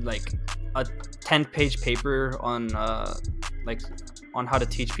 I've written like a 10-page paper on on how to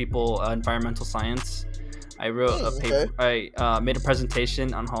teach people environmental science. I wrote a paper. Okay. I made a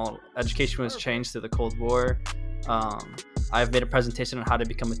presentation on how education was changed through the Cold War. I've made a presentation on how to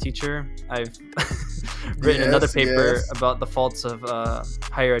become a teacher. I've written another paper about the faults of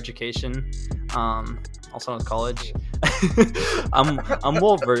higher education, also in college. I'm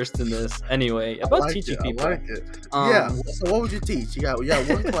well versed in this. Anyway, about teaching people. I like it. So what would you teach? You got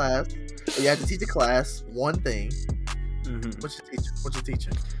one class. You had to teach a class one thing. Mm-hmm. What you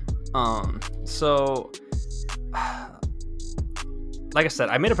teaching? So, like I said,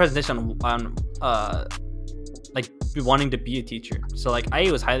 I made a presentation on like wanting to be a teacher. So like I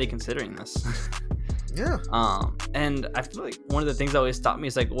was highly considering this. Yeah. And I feel like one of the things that always stopped me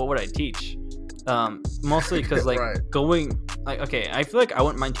is like, what would I teach? Mostly because like I feel like I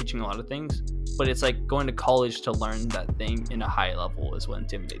wouldn't mind teaching a lot of things, but it's like going to college to learn that thing in a high level is what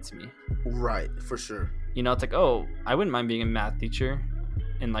intimidates me. Right, for sure. It's like, oh, I wouldn't mind being a math teacher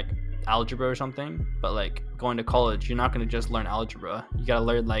in like algebra or something, but like going to college, you're not going to just learn algebra. You got to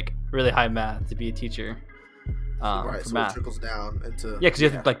learn like really high math to be a teacher. Right, so math. It trickles down into because you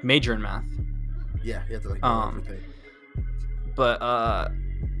have to like major in math. Yeah, you have to like know everything. But I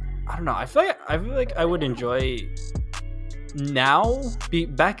don't know. I feel like I would enjoy now.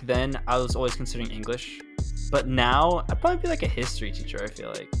 Back then, I was always considering English, but now I'd probably be like a history teacher. I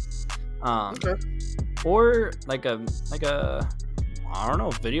feel like, or like a I don't know,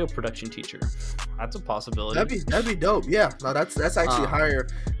 video production teacher. That's a possibility. That'd be dope. Yeah, no, that's actually higher.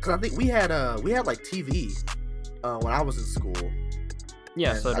 Because I think we had like TV when I was in school.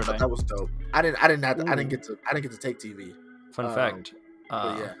 Yeah, so I thought that was dope. I didn't get to take TV. Fun fact.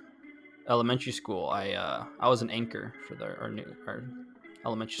 Yeah. Elementary school, I was an anchor for our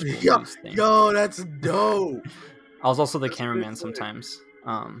elementary school news thing. Yo, that's dope. I was also the cameraman sometimes.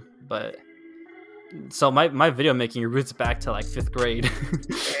 But so my video making roots back to like 5th grade.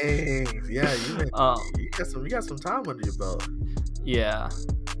 Dang, yeah, you got some time under your belt. Yeah.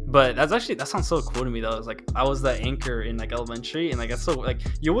 But that sounds so cool to me though. It's like I was the anchor in like elementary, and like that's so like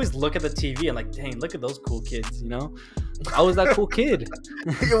you always look at the TV and like, dang, look at those cool kids, I was that cool kid.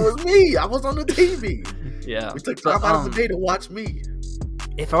 It was me. I was on the TV. Yeah. We took time out of the day to watch me.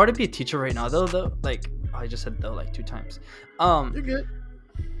 If I were to be a teacher right now though, like I just said though like 2 times. You're good.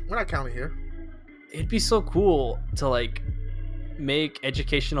 We're not counting here. It'd be so cool to like make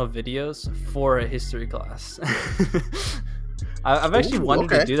educational videos for a history class. I've actually wanted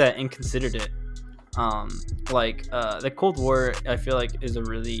to do that and considered it. The Cold War, I feel like is a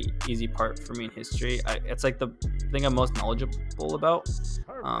really easy part for me in history. It's like the thing I'm most knowledgeable about,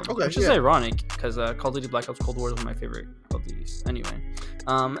 which is ironic because Call of Duty Black Ops Cold War is one of my favorite Call of Duties. Anyway,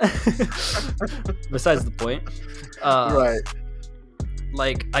 besides the point, right.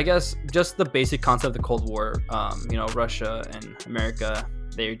 Like I guess just the basic concept of the Cold War. Russia and America,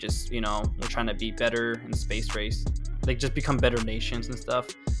 they're just we're trying to be better in the space race. Like just become better nations and stuff.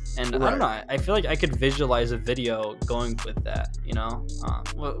 And right. I don't know, I feel like I could visualize a video going with that,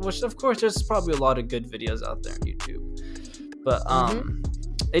 which of course there's probably a lot of good videos out there on YouTube, but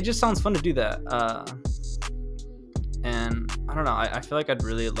it just sounds fun to do that. And I don't know, I feel like I'd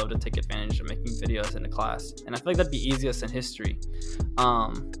really love to take advantage of making videos in a class, and I feel like that'd be easiest in history.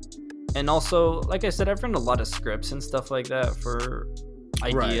 And also, like I said, I've written a lot of scripts and stuff like that for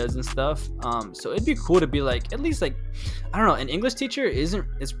ideas and stuff, so it'd be cool to be like, at least like, I don't know, an English teacher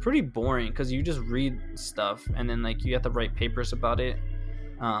it's pretty boring because you just read stuff and then like you have to write papers about it,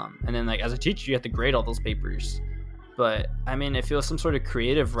 and then like as a teacher you have to grade all those papers. But I mean, if it was some sort of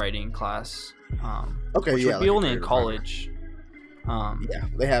creative writing class, which would be only in college, Yeah,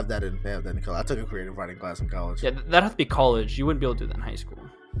 they have that in college. I took a creative writing class in college. Yeah, that'd have to be college. You wouldn't be able to do that in high school.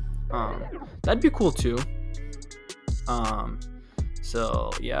 That'd be cool too.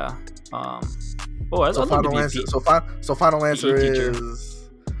 So yeah. So final answer. So final answer is.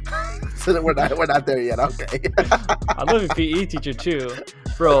 So we're not there yet. Okay. I love a PE teacher too,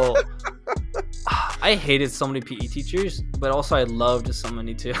 bro. I hated so many PE teachers, but also I loved so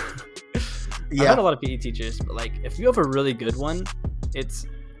many too. Yeah. I had a lot of PE teachers, but like if you have a really good one, it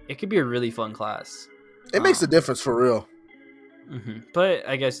could be a really fun class. It makes a difference for real. Mm-hmm. But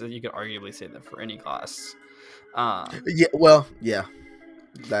I guess you could arguably say that for any class. Yeah. Well. Yeah.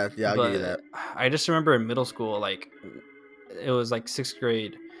 I'll give you that. I just remember in middle school, like it was like 6th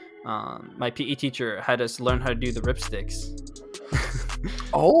grade. My PE teacher had us learn how to do the ripsticks.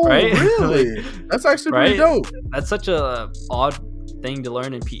 Oh, right? Really? Like, that's actually pretty dope. That's such a odd thing to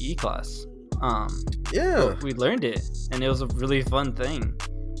learn in PE class. Yeah, we learned it, and it was a really fun thing.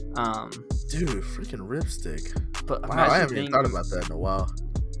 Dude, freaking ripstick! But wow, I haven't even thought about that in a while.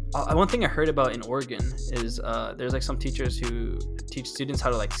 One thing I heard about in Oregon is there's like some teachers who teach students how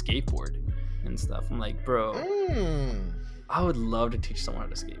to like skateboard and stuff. I'm like, bro, I would love to teach someone how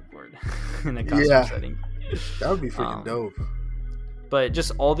to skateboard in a classroom setting. That would be freaking dope. But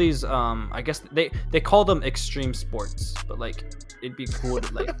just all these, I guess they call them extreme sports, but like it'd be cool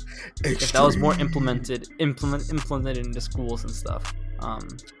to like if that was more implemented into schools and stuff.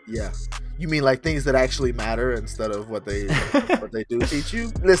 Yeah, you mean like things that actually matter instead of what they do teach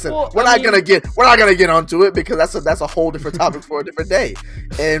you? Listen, we're not gonna get onto it because that's a whole different topic for a different day.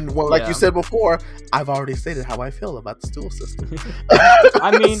 And like you said before, I've already stated how I feel about the school system.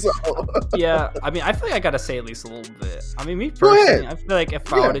 I mean, I feel like I gotta say at least a little bit. I mean, me personally, I feel like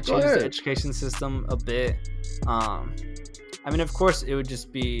if I were to change the education system a bit, I mean, of course, it would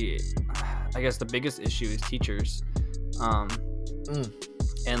just be, I guess the biggest issue is teachers.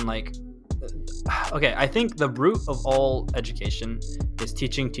 And like, okay, I think the root of all education is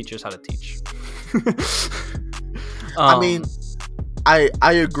teaching teachers how to teach. I mean, I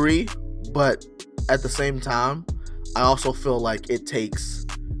agree, but at the same time, I also feel like it takes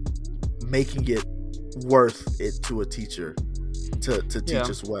making it worth it to a teacher to teach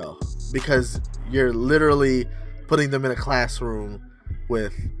as well, because you're literally putting them in a classroom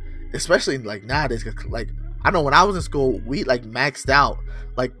with, especially like nowadays, like I know when I was in school, we like maxed out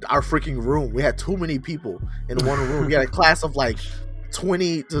like our freaking room. We had too many people in one room. We had a class of like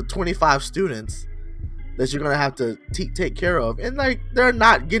 20 to 25 students that you're gonna have to take care of, and like they're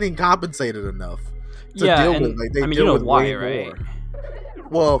not getting compensated enough to deal with. Like they deal with why, right? More.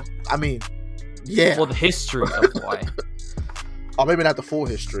 Well, I mean, yeah. Well, the history of why. Oh, maybe not the full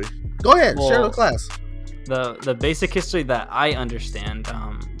history. Go ahead, share the class. The basic history that I understand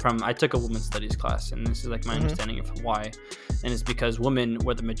from I took a women's studies class, and this is like my understanding of why, and it's because women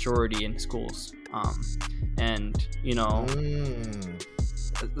were the majority in schools, and you know,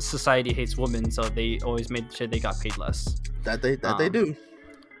 society hates women, so they always made sure they got paid less. That they do.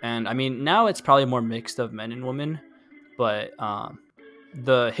 And I mean, now it's probably more mixed of men and women, but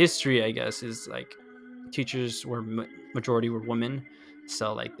the history, I guess, is like teachers were majority were women,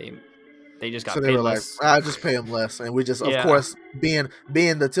 so like they just got paid less. Like, I'll just pay them less, and we just, of course, being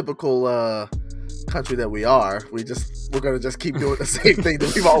the typical country that we are, we're gonna just keep doing the same thing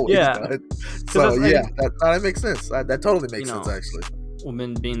that we've always done. So that makes sense. That totally makes sense, actually.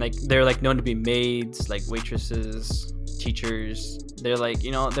 Women being like, they're like known to be maids, like waitresses, teachers. They're like, you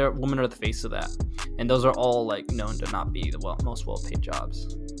know, women are the face of that, and those are all like known to not be the most well-paid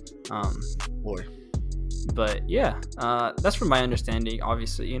jobs. Boy. But yeah, that's from my understanding.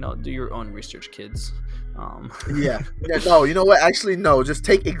 Obviously, you know, do your own research, kids. No, you know what? Actually, no. Just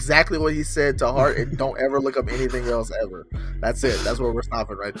take exactly what he said to heart and don't ever look up anything else ever. That's it. That's where we're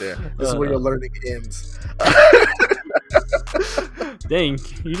stopping right there. This is where your learning ends. Dang,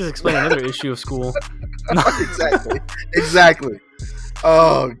 you just explained another issue of school. Exactly.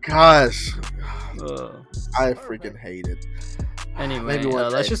 Oh gosh, I freaking hate it. Anyway,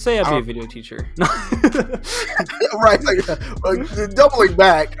 let's just say I'd be a video teacher. Right, like doubling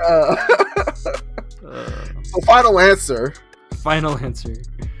back. So final answer.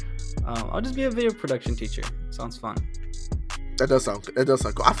 I'll just be a video production teacher. Sounds fun. That does sound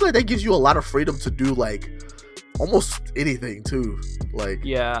cool. I feel like that gives you a lot of freedom to do like almost anything too. Like,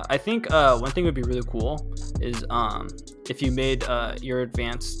 yeah, I think one thing would be really cool is if you made your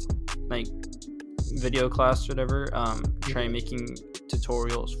advanced like video class or whatever, try making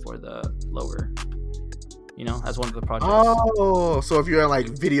tutorials for the lower, you know, as one of the projects. Oh, so if you're in like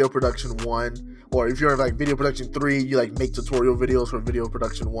video production 1, or if you're in like video production 3, you like make tutorial videos for video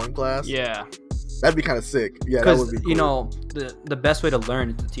production 1 class. Yeah, That'd be kind of sick. Yeah, that would be cool. You know, the best way to learn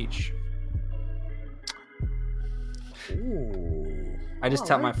is to teach. Ooh. I just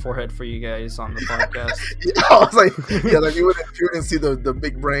tapped my forehead for you guys on the podcast. Yeah, I was like, yeah, like you wouldn't see the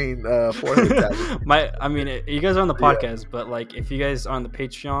big brain forehead tap. I mean, you guys are on the podcast, but like, if you guys are on the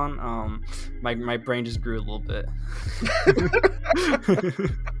Patreon, my brain just grew a little bit.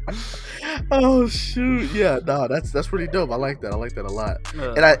 Oh shoot! Yeah, no, that's pretty dope. I like that. I like that a lot.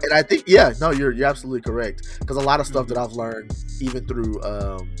 And I think, yeah, no, you're absolutely correct. Because a lot of stuff that I've learned, even through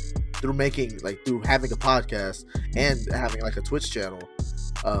making, like, through having a podcast and having like a Twitch channel,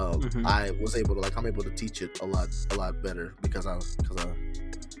 I was able to, like, I'm able to teach it a lot better because I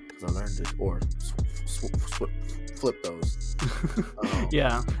learned it, or flip those.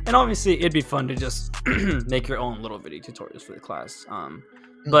 Yeah, and obviously it'd be fun to just make your own little video tutorials for the class.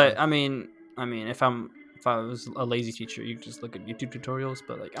 But I mean, if I was a lazy teacher, you just look at YouTube tutorials.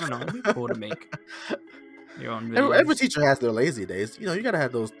 But like, I don't know, it'd be cool to make your own videos. Every teacher has their lazy days. You know, you gotta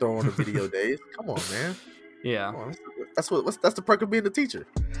have those throw on the video days. Come on, man. Yeah, on. That's the perk of being a teacher.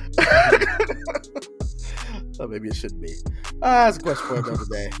 So maybe it shouldn't be. That's a question for another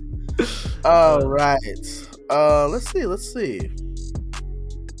day. All right. Let's see.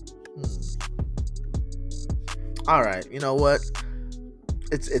 All right. You know what?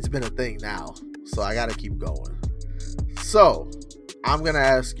 It's been a thing now, so I gotta keep going. So I'm gonna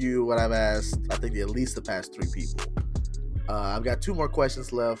ask you what I've asked, I think, at least the past 3 people. I've got 2 more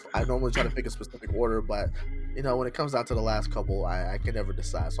questions left. I normally try to pick a specific order, but you know, when it comes down to the last couple, I can never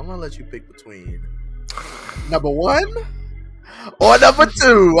decide. So I'm gonna let you pick between number 1 or number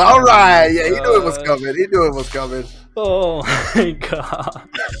 2. All right. Yeah, he knew it was coming. Oh my god.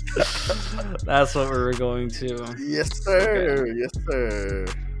 That's what we were going to. Yes, sir. Okay. Yes, sir.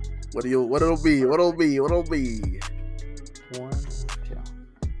 What'll be? 1 or 2.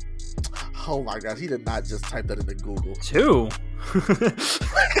 Oh my gosh, he did not just type that into Google. 2.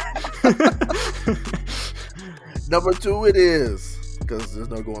 Number 2 it is, because there's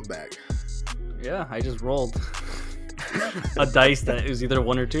no going back. Yeah, I just rolled a dice that it was either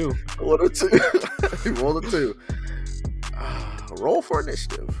 1 or 2. 1 or 2. He rolled a 2. Roll for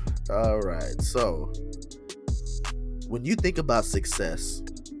initiative. All right. So, when you think about success,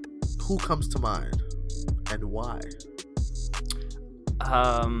 who comes to mind and why?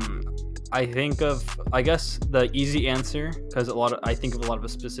 I think of, I guess, the easy answer, because I think of a lot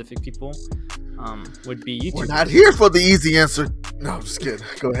of specific people, would be YouTubers. We're not here for the easy answer. No, I'm just kidding.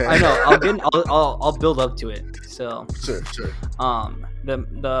 Go ahead. I know. I'll build up to it. So sure.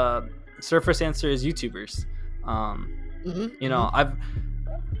 The surface answer is YouTubers. You know,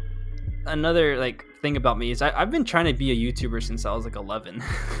 another like thing about me is I've been trying to be a YouTuber since I was like 11.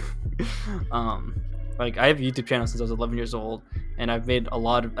 Like, I have a YouTube channel since I was 11 years old, and I've made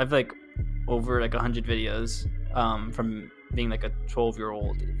I've like over like 100 videos from being like a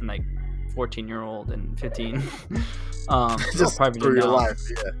 12-year-old and like 14-year-old and 15. Just through your life.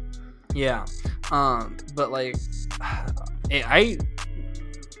 Yeah. But like, I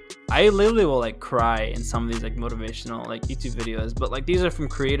literally will like cry in some of these like motivational like YouTube videos, but like these are from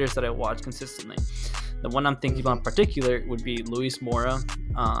creators that I watch consistently. The one I'm thinking about in particular would be Luis Mora,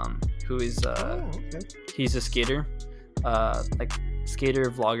 who is he's a skater, like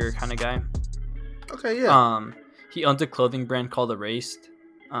skater vlogger kind of guy. Okay, yeah. He owns a clothing brand called Erased.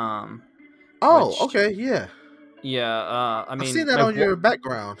 Okay, yeah. Yeah, I mean, I've seen that on your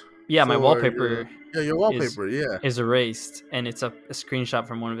background. Yeah, my wallpaper. Your wallpaper, is Erased, and it's a screenshot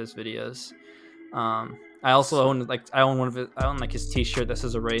from one of his videos. I also own like his T-shirt that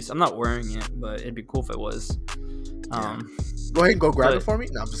says Erased. I'm not wearing it, but it'd be cool if it was. Go ahead and go grab it for me.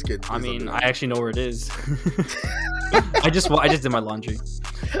 No, I'm just kidding. I mean, I actually know where it is. I just did my laundry.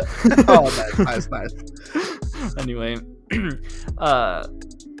 Oh, nice. Anyway,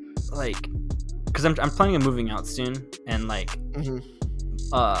 like, because I'm planning on moving out soon, and like,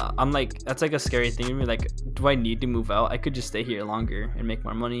 I'm like, that's like a scary thing to me. Like, do I need to move out? I could just stay here longer and make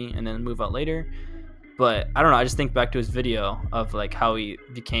more money and then move out later. But I don't know. I just think back to his video of like how he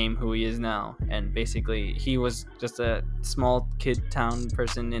became who he is now, and basically he was just a small kid town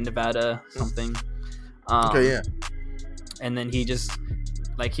person in Nevada, something. Okay, yeah. And then he just,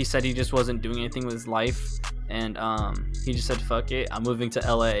 like he said, he just wasn't doing anything with his life, and he just said, "Fuck it, I'm moving to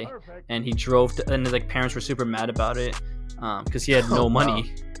LA." And he drove to, and his like parents were super mad about it because he had no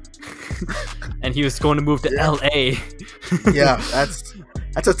money, and he was going to move to LA. Yeah,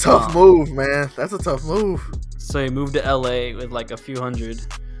 that's a tough move, man. That's a tough move. So he moved to LA with like a few hundred,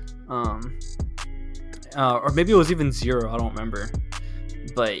 or maybe it was even zero. I don't remember.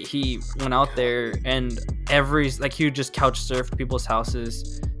 But he went out there, and he would just couch surf people's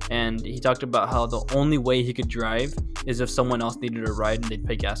houses and he talked about how the only way he could drive is if someone else needed a ride and they'd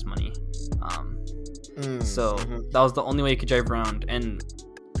pay gas money. So that was the only way he could drive around, and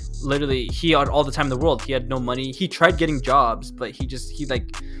literally he had all the time in the world. He had no money. He tried getting jobs, but he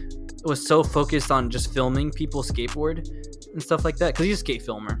was so focused on just filming people skateboard and stuff like that, because he's a skate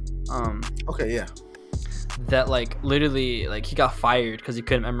filmer. Okay, yeah. That like literally like he got fired because he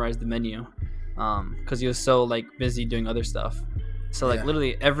couldn't memorize the menu, because he was so like busy doing other stuff. So like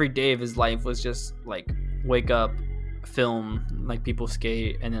literally every day of his life was just like wake up, film like people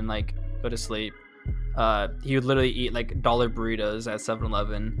skate, and then like go to sleep. He would literally eat like dollar burritos at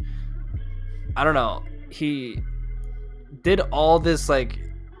 7-Eleven. I don't know. He did all this like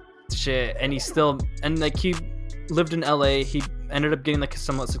shit, and like he lived in LA. He ended up getting like a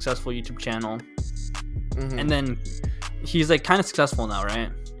somewhat successful YouTube channel, and then he's like kind of successful now,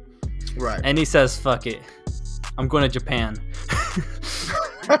 right? Right. And he says, "Fuck it, I'm going to Japan."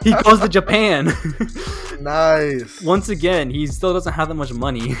 He goes to Japan. Nice. Once again, he still doesn't have that much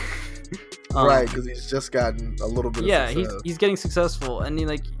money. Right, because he's just gotten a little bit. Yeah, of success. he's getting successful, and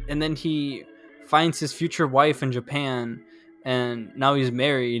then he finds his future wife in Japan, and now he's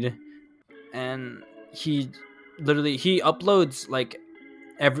married, and he uploads like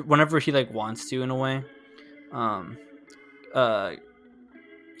whenever he like wants to, in a way.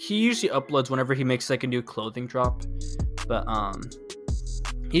 He usually uploads whenever he makes like a new clothing drop, but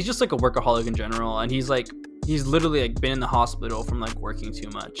he's just like a workaholic in general, and he's literally like been in the hospital from like working too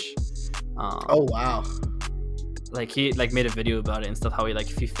much. Oh wow. Like he like made a video about it and stuff, how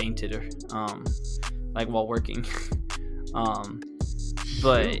he fainted or like while working.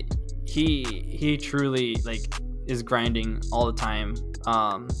 But he truly like is grinding all the time,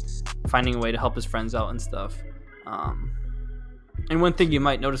 finding a way to help his friends out and stuff. And one thing you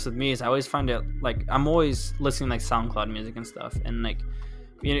might notice with me is I always find out like I'm always listening like SoundCloud music and stuff, and like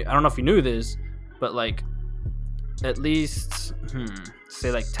I don't know if you knew this, but like at least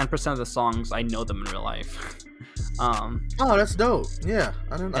say like 10% of the songs I know them in real life. Oh, that's dope. Yeah,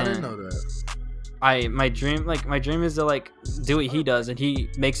 I didn't know that. My dream is to like do what he does, and he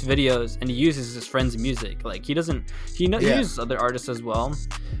makes videos and he uses his friends' music. Like he uses other artists as well,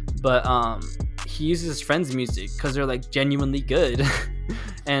 but he uses his friends' music because they're like genuinely good.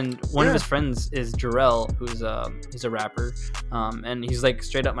 And one of his friends is Jarrell, who's he's a rapper, and he's like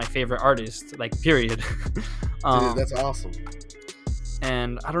straight up my favorite artist, like period. Dude, that's awesome.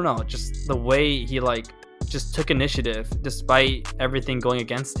 And I don't know, just the way he like just took initiative despite everything going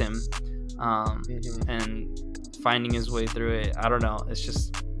against him, and finding his way through it. I don't know, it's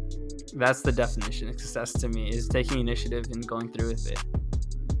just that's the definition of success to me, is taking initiative and going through with it.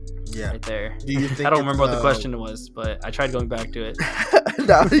 Yeah, right there. Do you think I don't remember what the question was, but I tried going back to it.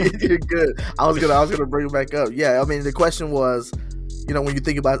 No, you're good. I was gonna bring it back up. Yeah, I mean the question was, when you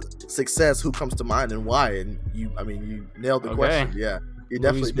think about success, who comes to mind and why? And you nailed the question. Yeah, you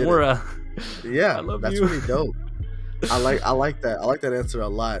definitely did. Yeah, that's really dope. I like that. I like that answer a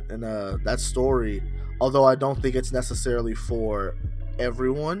lot. And that story, although I don't think it's necessarily for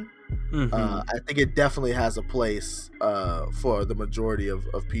everyone, I think it definitely has a place for the majority of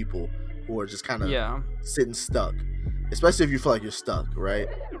people who are just kind of sitting stuck, especially if you feel like you're stuck, right?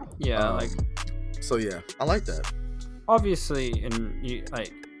 Yeah, so yeah, I like that. Obviously, and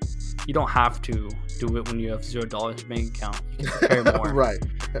you don't have to do it when you have $0 in your bank account. You can prepare more. Right.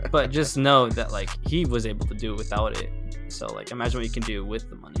 But just know that like he was able to do it without it. So like imagine what you can do with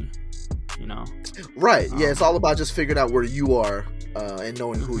the money. Right. Yeah, it's all about just figuring out where you are and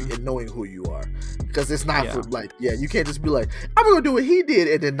knowing who you are. Because it's not for you can't just be like, I'm gonna do what he did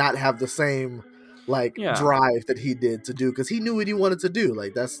and then not have the same drive that he did to do, because he knew what he wanted to do.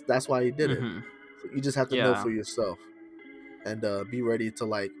 Like that's why he did it. So you just have to know for yourself and be ready to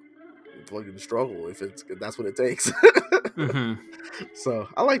like fucking struggle if that's what it takes. So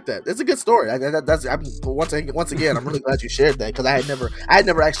I like that. It's a good story. Once again, I'm really glad you shared that, because I had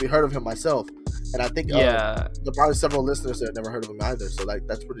never actually heard of him myself, and I think there are probably several listeners that have never heard of him either. So like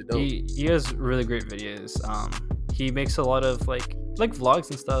that's pretty dope. He has really great videos. He makes a lot of like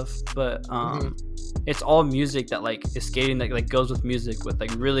vlogs and stuff, but it's all music that like is skating that like goes with music with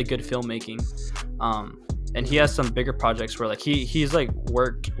like really good filmmaking. And he has some bigger projects where like he's like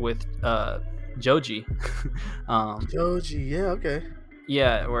worked with Joji. Joji, yeah, okay.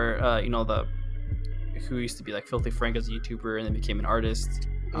 Yeah, where who used to be like Filthy Frank as a YouTuber and then became an artist.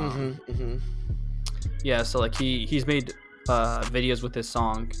 Yeah, so like he's made videos with this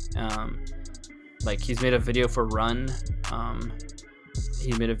song. Like he's made a video for Run.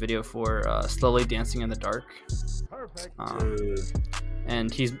 He made a video for Slowly Dancing in the Dark. Perfect. And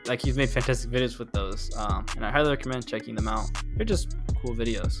and he's made fantastic videos with those. And I highly recommend checking them out. They're just cool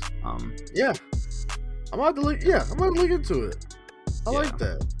videos. Yeah, I'm about to look. Yeah, I'm about to look into it. I like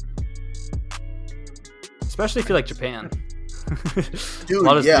that. Especially if you like Japan. Dude, a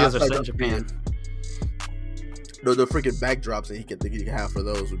lot of his yeah, videos are set in Japan. The freaking backdrops that he can have for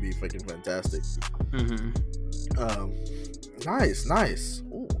those would be freaking fantastic. Nice.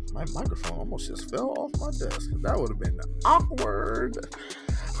 Ooh, my microphone almost just fell off my desk. That would have been awkward.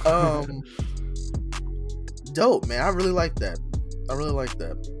 Dope, man. I really like that.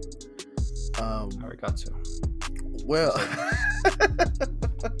 Arigato. Well,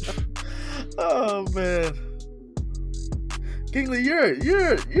 oh man, Kingly,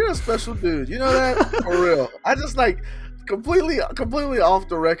 you're a special dude. You know that for real. I just like completely off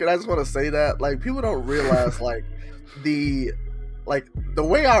the record. I just want to say that like people don't realize like the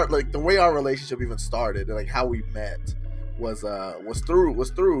way our relationship even started and like how we met was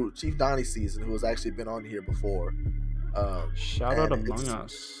through Chief Donnie Season, who has actually been on here before. Shout out Among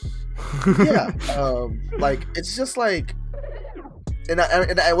Us. Yeah, like it's just like, and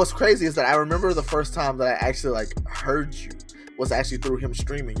what's crazy is that I remember the first time that I actually like heard you was actually through him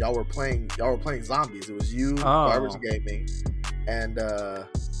streaming. Y'all were playing zombies. It was you, Garbage Gaming, and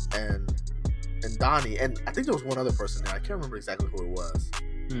Donnie, and I think there was one other person there. I can't remember exactly who it was.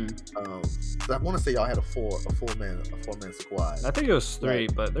 I want to say y'all had a four man squad. I think it was 3,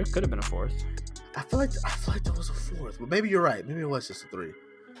 but there could have been a 4th. I feel like there was a 4th, but maybe you're right. Maybe it was just a 3.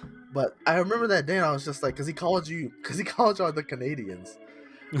 But I remember that day, and I was just like, because he called y'all the Canadians,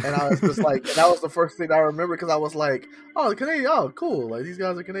 and I was just like, and that was the first thing I remember, because I was like, oh, the Canadian, oh, cool, like these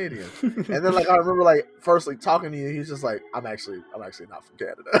guys are Canadian. And then like I remember like first like talking to you, he's just like, I'm actually not from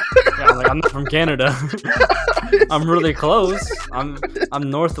Canada. Yeah, I'm not from Canada. I'm really close. I'm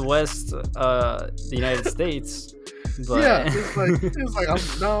northwest the United States. But yeah, it's like I'm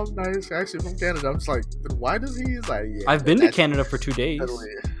nice, actually from Canada. I'm just like, then why does he? He's like, yeah, I've been to Canada for 2 days.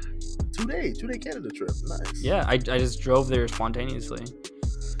 2-day Canada trip. Nice. Yeah, I just drove there spontaneously.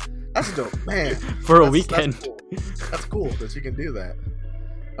 That's dope, man. For a weekend. That's cool that you can do that.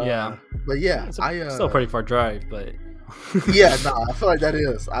 Yeah. But yeah, it's still a pretty far drive, but yeah, I feel like that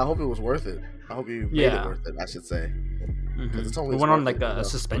is. I hope it was worth it. I hope you made it worth it, I should say. It's only we went on like a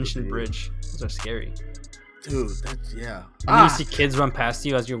suspension bridge. Those are scary. Dude, that's And you see kids run past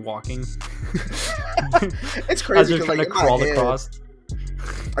you as you're walking. It's crazy. As you're trying to crawl across.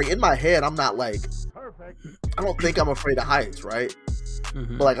 Like in my head, I'm not like, I don't think I'm afraid of heights, right?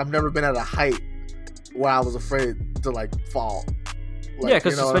 But like I've never been at a height where I was afraid to like fall. Like, yeah,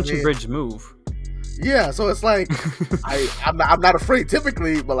 because suspension bridge move. Yeah, so it's like I'm not afraid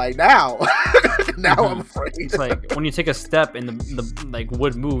typically, but like now I'm afraid. It's like when you take a step and the like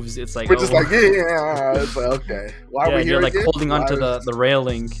wood moves, it's like we're just like it's like okay. Why are we here? You're like again? holding onto the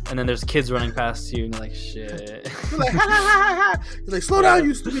railing, and then there's kids running past you, and you're like shit. You're like You're like slow down,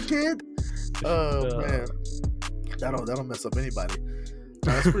 you stupid kid. Oh man, that'll mess up anybody.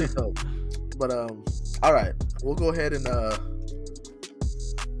 That's pretty dope. But all right, we'll go ahead and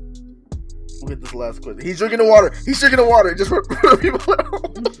we'll get this last question. He's drinking the water. Just for the people at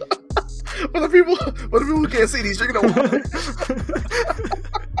home. For the people who can't see, he's drinking the water.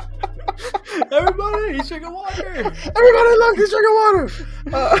 Everybody, he's drinking water. Everybody, look, he's drinking water.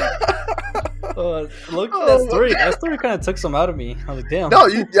 Look, that story kind of took some out of me. I was like, damn. No,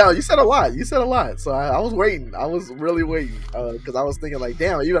 you said a lot. So I was waiting. I was really waiting because I was thinking like,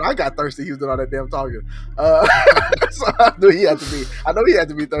 damn, even I got thirsty. He was doing all that damn talking. So I knew he had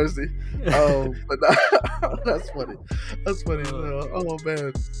to be thirsty. But that's funny. Oh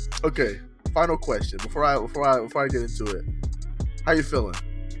man. Okay. Final question before I get into it. How you feeling?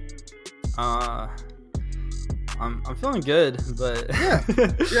 I'm feeling good, but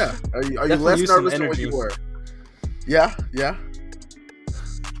yeah. Are you less nervous than what you were? Yeah. Are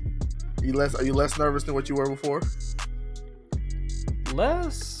you less nervous than what you were before?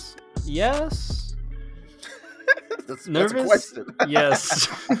 Less, yes. Nervous? That's a question. Yes.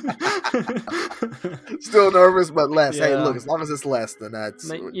 Still nervous, but less. Yeah. Hey, look, as long as it's less, then that's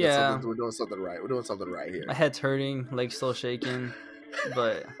we're doing something right. We're doing something right here. My head's hurting, legs still shaking,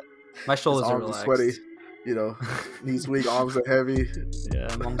 but my shoulders are relaxed. Sweaty, knees weak, arms are heavy.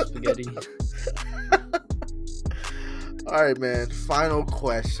 Yeah, mom's spaghetti. All right, man. Final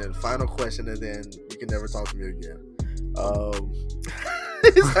question, and then you can never talk to me again. Oh,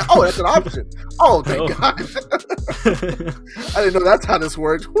 that's an option. Oh, thank God. I didn't know that's how this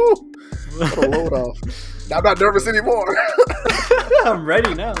worked. Woo. What a load off. Now I'm not nervous anymore. I'm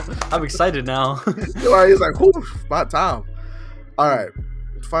ready now. I'm excited now. He's like, whoo, about time. All right.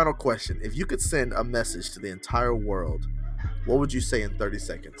 Final question. If you could send a message to the entire world what would you say in 30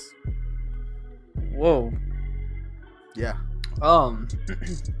 seconds? Whoa. Yeah.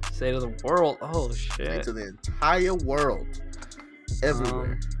 Say to the world. Oh shit. Say to the entire world.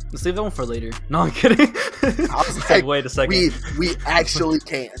 Everywhere. Let's leave that one for later. No, I'm kidding. I was It's like, wait a second. We actually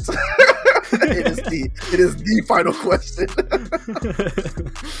can't. It is the final question.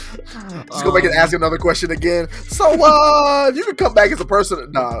 Just go back and ask another question again. So you can come back as a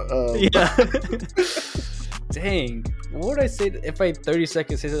person. Yeah. Dang. What would I say if I had 30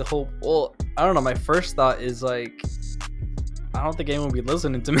 seconds to say the whole? Well, I don't know. My first thought is like, I don't think anyone would be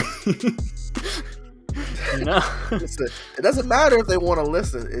listening to me. You know? Listen, it doesn't matter if they want to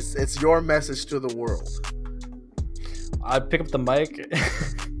listen. It's your message to the world. I'd pick up the mic.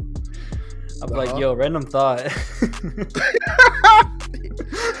 I'd be like, yo, random thought. To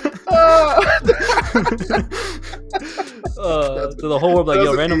the whole world, like,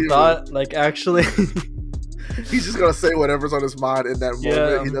 yo, random thought. Like, actually. He's just going to say whatever's on his mind in that moment.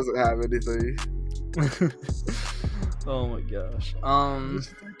 Yeah. He doesn't have anything. Oh my gosh.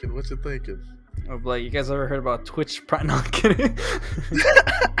 What you thinking? I'd be like, you guys ever heard about Twitch Prime? No, I'm kidding.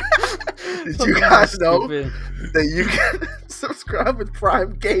 Did you guys know that you can subscribe with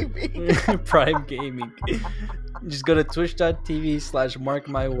Prime Gaming? Prime Gaming. Just go to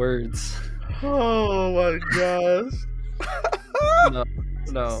twitch.tv/markmywords. Oh my gosh.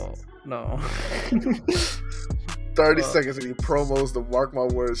 No. 30 seconds of you promos the Mark My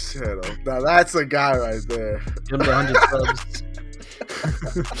Words channel. Now that's a guy right there. Give him 100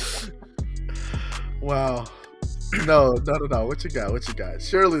 subs. Wow. No. What you got?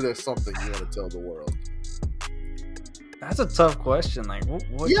 Surely there's something you want to tell the world. That's a tough question. Like,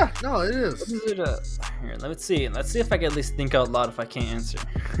 what? Yeah, no, it is. What is it? Here, let's see if I can at least think out loud if I can't answer.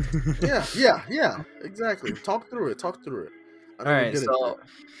 Yeah. Exactly. Talk through it. All right, so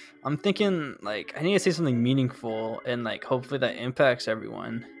I'm thinking like I need to say something meaningful and like hopefully that impacts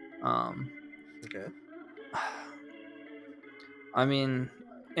everyone. Okay. I mean,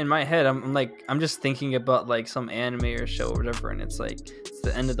 in my head, I'm just thinking about like some anime or show or whatever, and it's like it's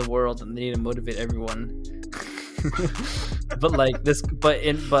the end of the world and they need to motivate everyone. But like this,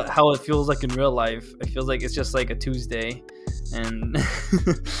 but how it feels like in real life, it feels like it's just like a Tuesday, and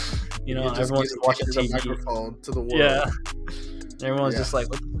you know everyone's watching the microphone to the world. Yeah, everyone's just like,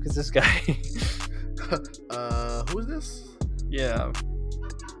 what the fuck is this guy? Who is this? Yeah.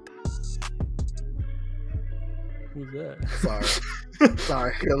 Who's that?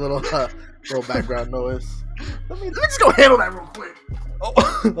 Sorry, a little background noise. Let me just go handle that real quick.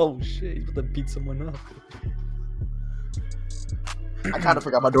 Oh shit! He's about to beat someone up. I kind of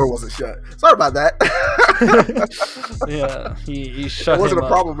forgot my door wasn't shut. Sorry about that. Yeah, he shut him up. It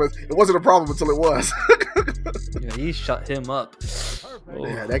wasn't a problem until it was. Yeah, he shut him up. Oh,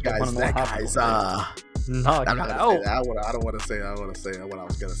 yeah, that guy's knocked I'm not out. Say that. I don't want to say that. I want to say what I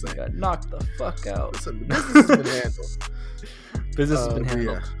was gonna say. Got knocked the fuck out. Listen, the business has been handled. Business has been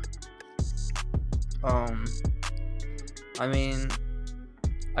handled. Yeah. I mean,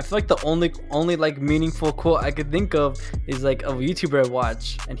 I feel like the only like meaningful quote I could think of is like a YouTuber I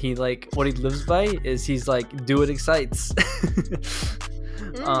watch, and he like what he lives by is he's like, do what excites.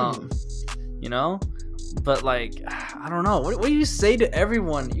 You know, but like I don't know. What do you say to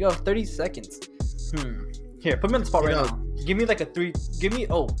everyone? You have 30 seconds. Here, put me on the spot now. Give me like a 3. Give me.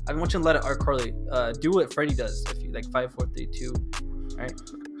 Oh, I want you to let it. Carly, do what Freddie does. If you like 5, 4, 3, 2. All right.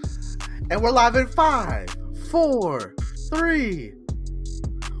 And we're live in 5, 4, 3,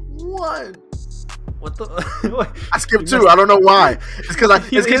 1. What the? What? I skipped 2. I don't know why. It's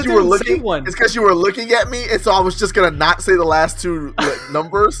because you were looking. It's because you were looking at me, and so I was just gonna not say the last 2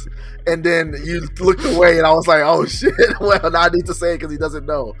 numbers, and then you looked away, and I was like, "Oh shit!" Well, now I need to say it because he doesn't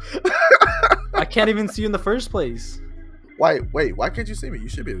know. I can't even see you in the first place. Wait, why can't you see me? You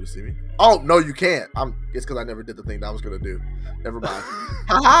should be able to see me. Oh no, you can't. It's because I never did the thing that I was gonna do. Never mind.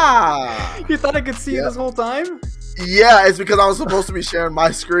 Ha! You thought I could see you this whole time? Yeah, it's because I was supposed to be sharing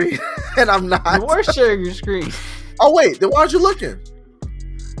my screen, and I'm not. You are sharing your screen. Oh wait, then why aren't you looking?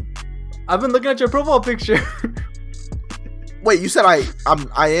 I've been looking at your profile picture. Wait, you said I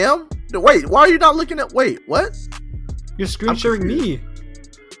am? Wait, why are you not looking at? Wait, what? You're screen sharing me.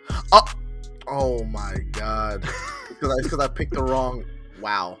 Oh my god. Because I picked the wrong.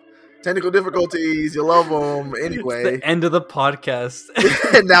 Wow. Technical difficulties. You love them anyway. It's the end of the podcast.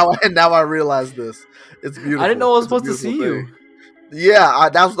 and now I realize this. It's beautiful. I didn't know I was supposed to see you. Yeah,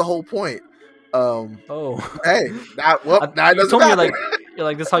 that was the whole point. Hey, now it doesn't matter. You're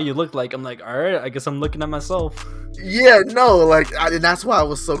like, this is how you look like. I'm like, all right, I guess I'm looking at myself. Yeah, no, and that's why I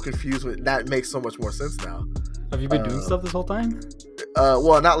was so confused with that. Makes so much more sense now. Have you been doing stuff this whole time?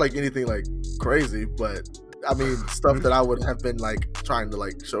 Well, not like anything like crazy, but I mean, stuff that I would have been like trying to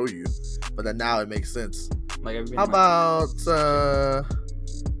like show you, but then now it makes sense. Like, How about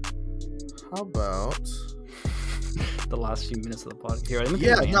the last few minutes of the podcast? Here,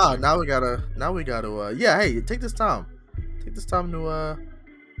 now we gotta. Yeah, hey, take this time to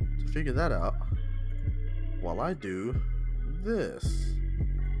figure that out while I do this.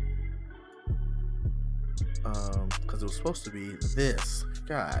 Because it was supposed to be this.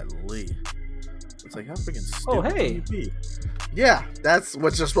 Golly. It's like, how freaking stupid can you be? Yeah, that's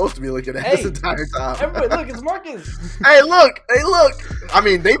what you're supposed to be looking at this entire time. Everybody, look, it's Marcus. Hey, look. I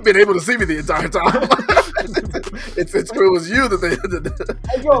mean, they've been able to see me the entire time. it was you that you didn't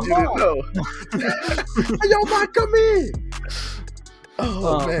know. Hey, yo, Mike, come in.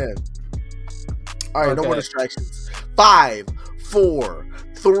 Oh, man. All right, no more distractions. 5, 4,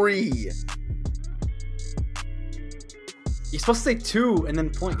 3. You're supposed to say 2 and then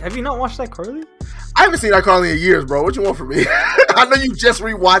point. Have you not watched iCarly? I haven't seen iCarly in years, bro. What you want from me? I know you just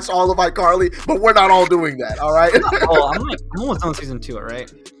rewatched all of iCarly, but we're not all doing that, all right? I'm almost done season 2, all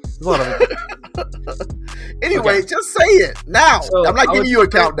right? There's a lot of it. Anyway, just say it now. So I'm not giving you a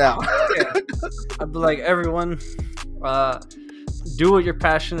countdown. I'd be like, everyone, do what you're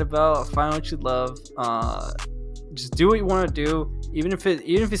passionate about. Find what you love. Just do what you want to do, even if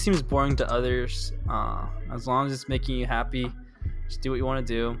it seems boring to others. As long as it's making you happy, just do what you want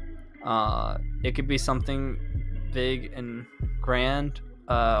to do. It could be something big and grand,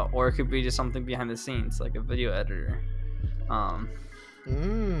 or it could be just something behind the scenes, like a video editor. Oh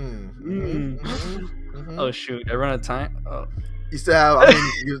shoot! I run out of time. Oh, you still have. I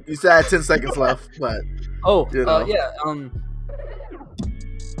mean, you still have 10 seconds left, but yeah.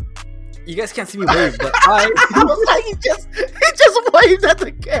 You guys can't see me wave, but I was like, he just waved at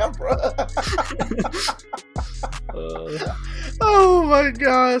the camera. Oh my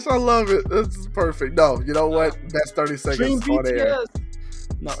gosh, I love it. This is perfect. No, you know what? Best 30 seconds on air.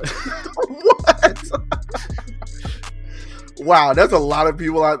 No. What? Wow, there's a lot of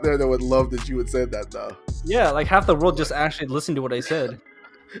people out there that would love that you had said that, though. Yeah, like half the world just actually listened to what I said.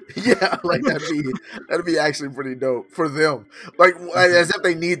 Yeah, like that'd be actually pretty dope for them. Like as if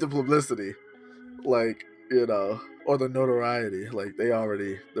they need the publicity, like, you know, or the notoriety. Like they're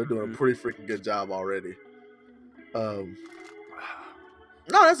doing a pretty freaking good job already. No,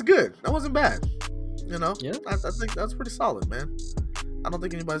 that's good. That wasn't bad. You know, yeah, I think that's pretty solid, man. I don't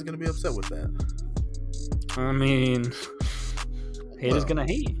think anybody's gonna be upset with that. I mean, haters gonna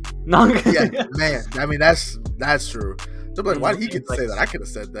hate. No, yeah, man. I mean, that's true. They're like, why did he get to say that? I could have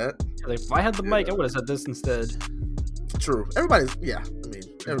said that. Like, if I had the mic, I would have said this instead. True. Everybody's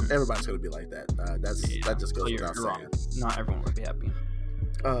everybody's gonna be like that. That just goes without saying. Wrong. Not everyone would be happy.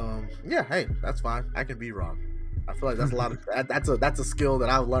 Yeah. Hey, that's fine. I can be wrong. I feel like that's a lot of that's a skill that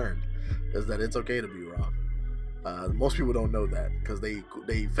I've learned, is that it's okay to be wrong. Most people don't know that because they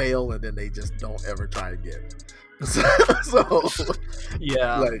fail and then they just don't ever try again. So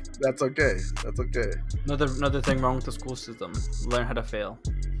yeah, like that's okay. Another thing wrong with the school system: learn how to fail.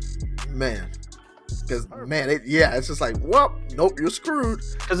 Man, because it's just like, well, nope, you're screwed.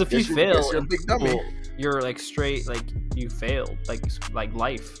 Because if you fail, you're a big dummy. You're like straight, like you failed, like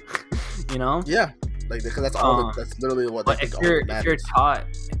life, you know? Yeah, like because that's all. That's literally what. But if you're taught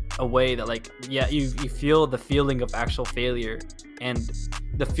a way that you feel the feeling of actual failure and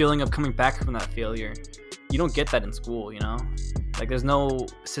the feeling of coming back from that failure. You don't get that in school, you know? Like there's no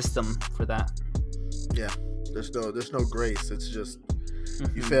system for that. Yeah. There's no grace. It's just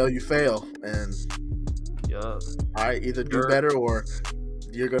you fail and all right, either do better or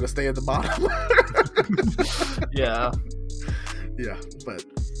you're gonna stay at the bottom. Yeah. Yeah, but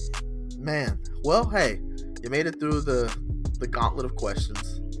man, well, hey, you made it through the gauntlet of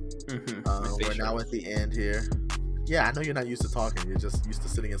questions. We're now at the end here. Yeah, I know you're not used to talking. You're just used to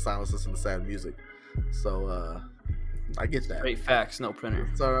sitting in silence listening to sad music. So I get that. Great facts, no printer.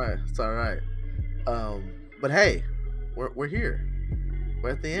 It's all right. But hey, we're here.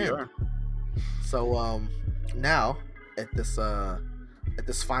 We're at the end. Sure. So now at this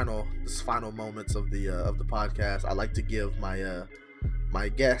final moments of the podcast, I like to give my my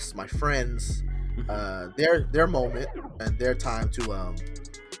guests, my friends, their moment and their time to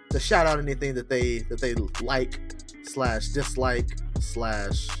shout out anything that they like / dislike / I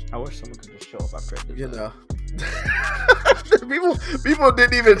wish someone could just show up after I did you that. know. people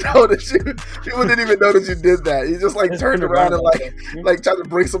didn't even notice you. People didn't even notice you did that. You just like turned around and like tried to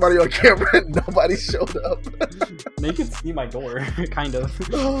bring somebody on camera and nobody showed up. You can see my door, kind of.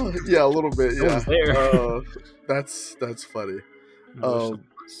 Yeah, a little bit. Yeah, there. That's funny.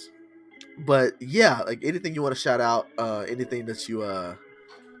 But yeah, like anything you want to shout out, anything that you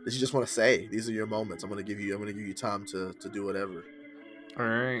that you just want to say. These are your moments. I'm gonna give you time to do whatever. All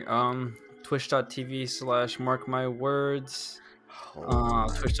right. Twitch.tv/markmywords.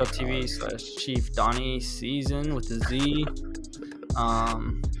 Twitch.tv/Chief Donnie Season with a Z.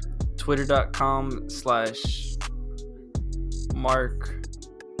 Twitter.com/Mark.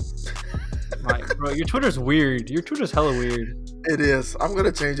 Bro, your Twitter's weird. Your Twitter's hella weird. It is. I'm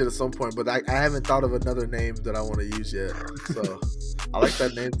gonna change it at some point, but I haven't thought of another name that I want to use yet. So I like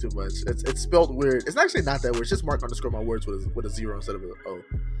that name too much. It's spelled weird. It's actually not that weird. It's just Mark_my_words with a zero instead of an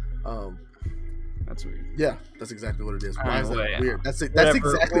O. That's weird. Yeah, that's exactly what it is. Why is that Anyway, weird? That's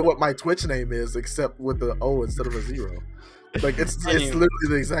exactly what my Twitch name is, except with the O instead of a zero. Like it's literally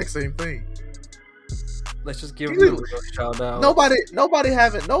the exact same thing. Let's just give him a shout out. Nobody. I'm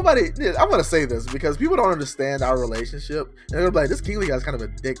gonna say this because people don't understand our relationship, and they're gonna be like, "This Kingly guy's kind of a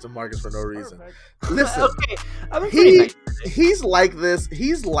dick to Marcus for no reason." Listen, okay. He's like this.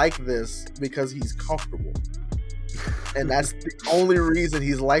 He's like this because he's comfortable, and that's the only reason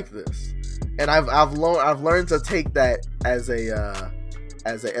he's like this. And I've learned to take that as a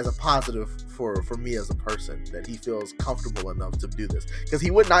positive for me as a person, that he feels comfortable enough to do this, because he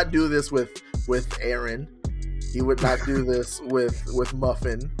would not do this with Aaron. He would not do this with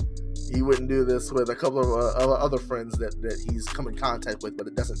Muffin. He wouldn't do this with a couple of other friends that he's come in contact with, but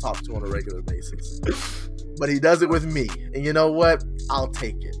it doesn't talk to on a regular basis. But he does it with me, and you know what? I'll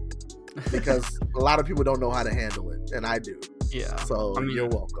take it, because a lot of people don't know how to handle it, and I do. Yeah. So you're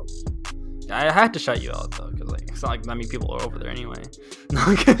welcome. I had to shout you out though, because like it's not like that many people are over there anyway.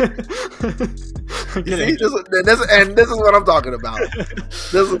 See, this is what I'm talking about.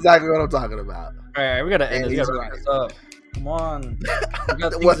 This is exactly what I'm talking about. All right, we gotta end this. We gotta wrap this up. Come on.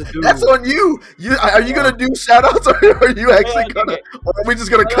 That's on you. Are you gonna do shout outs, or are you actually gonna? Or are we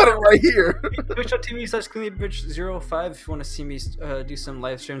just gonna cut it right here? Twitch.tv/CleanlyBitch05 if you want to see me do some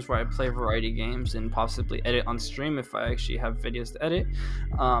live streams where I play variety games and possibly edit on stream if I actually have videos to edit,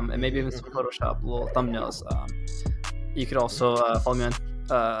 and maybe even some Photoshop little thumbnails. You could also follow me on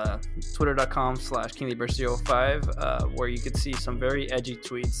Twitter.com/KinglyBitch05 where you could see some very edgy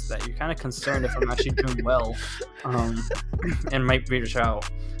tweets that you're kind of concerned if I'm actually doing well, and might reach out.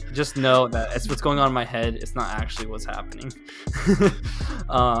 Just know that it's what's going on in my head. It's not actually what's happening. You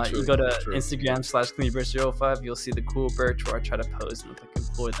go to Instagram/KinglyBitch05. You'll see the cool birch where I try to pose and look like I'm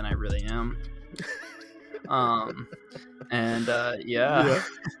cooler than I really am. Yeah.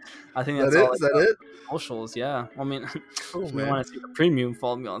 I think that's all. Is that it? Socials, yeah. I mean, cool, if you want to see the premium,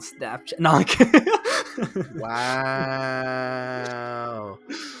 follow me on Snapchat. No, I'm kidding. Wow.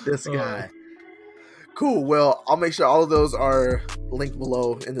 This guy. Cool. Well, I'll make sure all of those are linked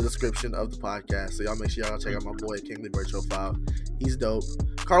below in the description of the podcast. So y'all make sure y'all check out my boy KinglyBitch05. He's dope.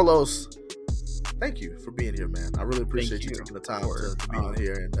 Carlos, thank you for being here, man. I really appreciate you taking the time to be on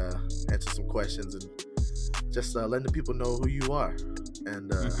here and answer some questions and just letting the people know who you are.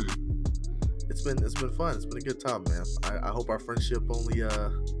 And it's been fun. It's been a good time, man. I hope our friendship only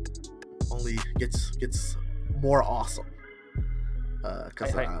gets more awesome.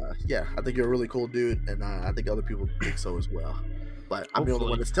 Because I think you're a really cool dude, and I think other people think so as well. But I'm the only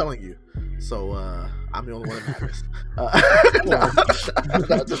one that's telling you, so I'm the only one that matters. No,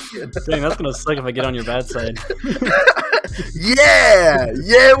 just kidding. Dang, that's gonna suck if I get on your bad side. Yeah,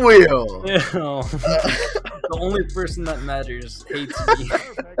 it will. The only person that matters hates me.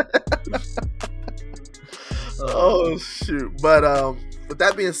 Oh shoot! But with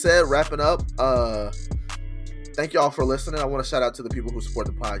that being said, wrapping up. Thank y'all for listening. I want to shout out to the people who support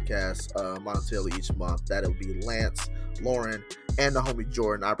the podcast monetarily each month. That'll be Lance, Lauren, and the homie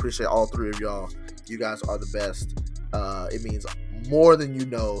Jordan. I appreciate all three of y'all. You guys are the best. It means more than you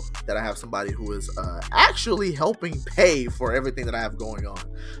know that I have somebody who is actually helping pay for everything that I have going on.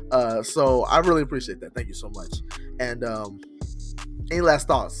 So I really appreciate that. Thank you so much. And any last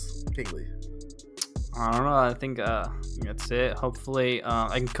thoughts, Kingly? I don't know. I think that's it. Hopefully,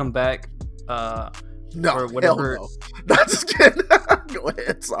 I can come back. No, or whatever. Hell no. Not just kidding. Go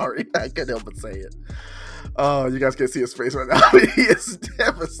ahead. Sorry, I couldn't help but say it. Oh, you guys can't see his face right now. He is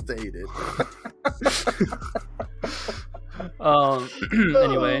devastated.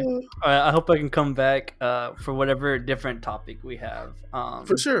 Anyway, I hope I can come back for whatever different topic we have.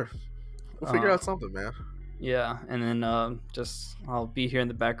 For sure, we'll figure out something, man. Yeah, and then I'll be here in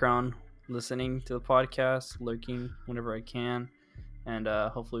the background listening to the podcast, lurking whenever I can. And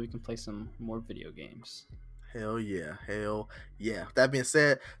hopefully we can play some more video games. Hell yeah. That being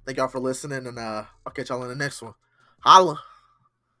said, thank y'all for listening, and I'll catch y'all in the next one. Holla.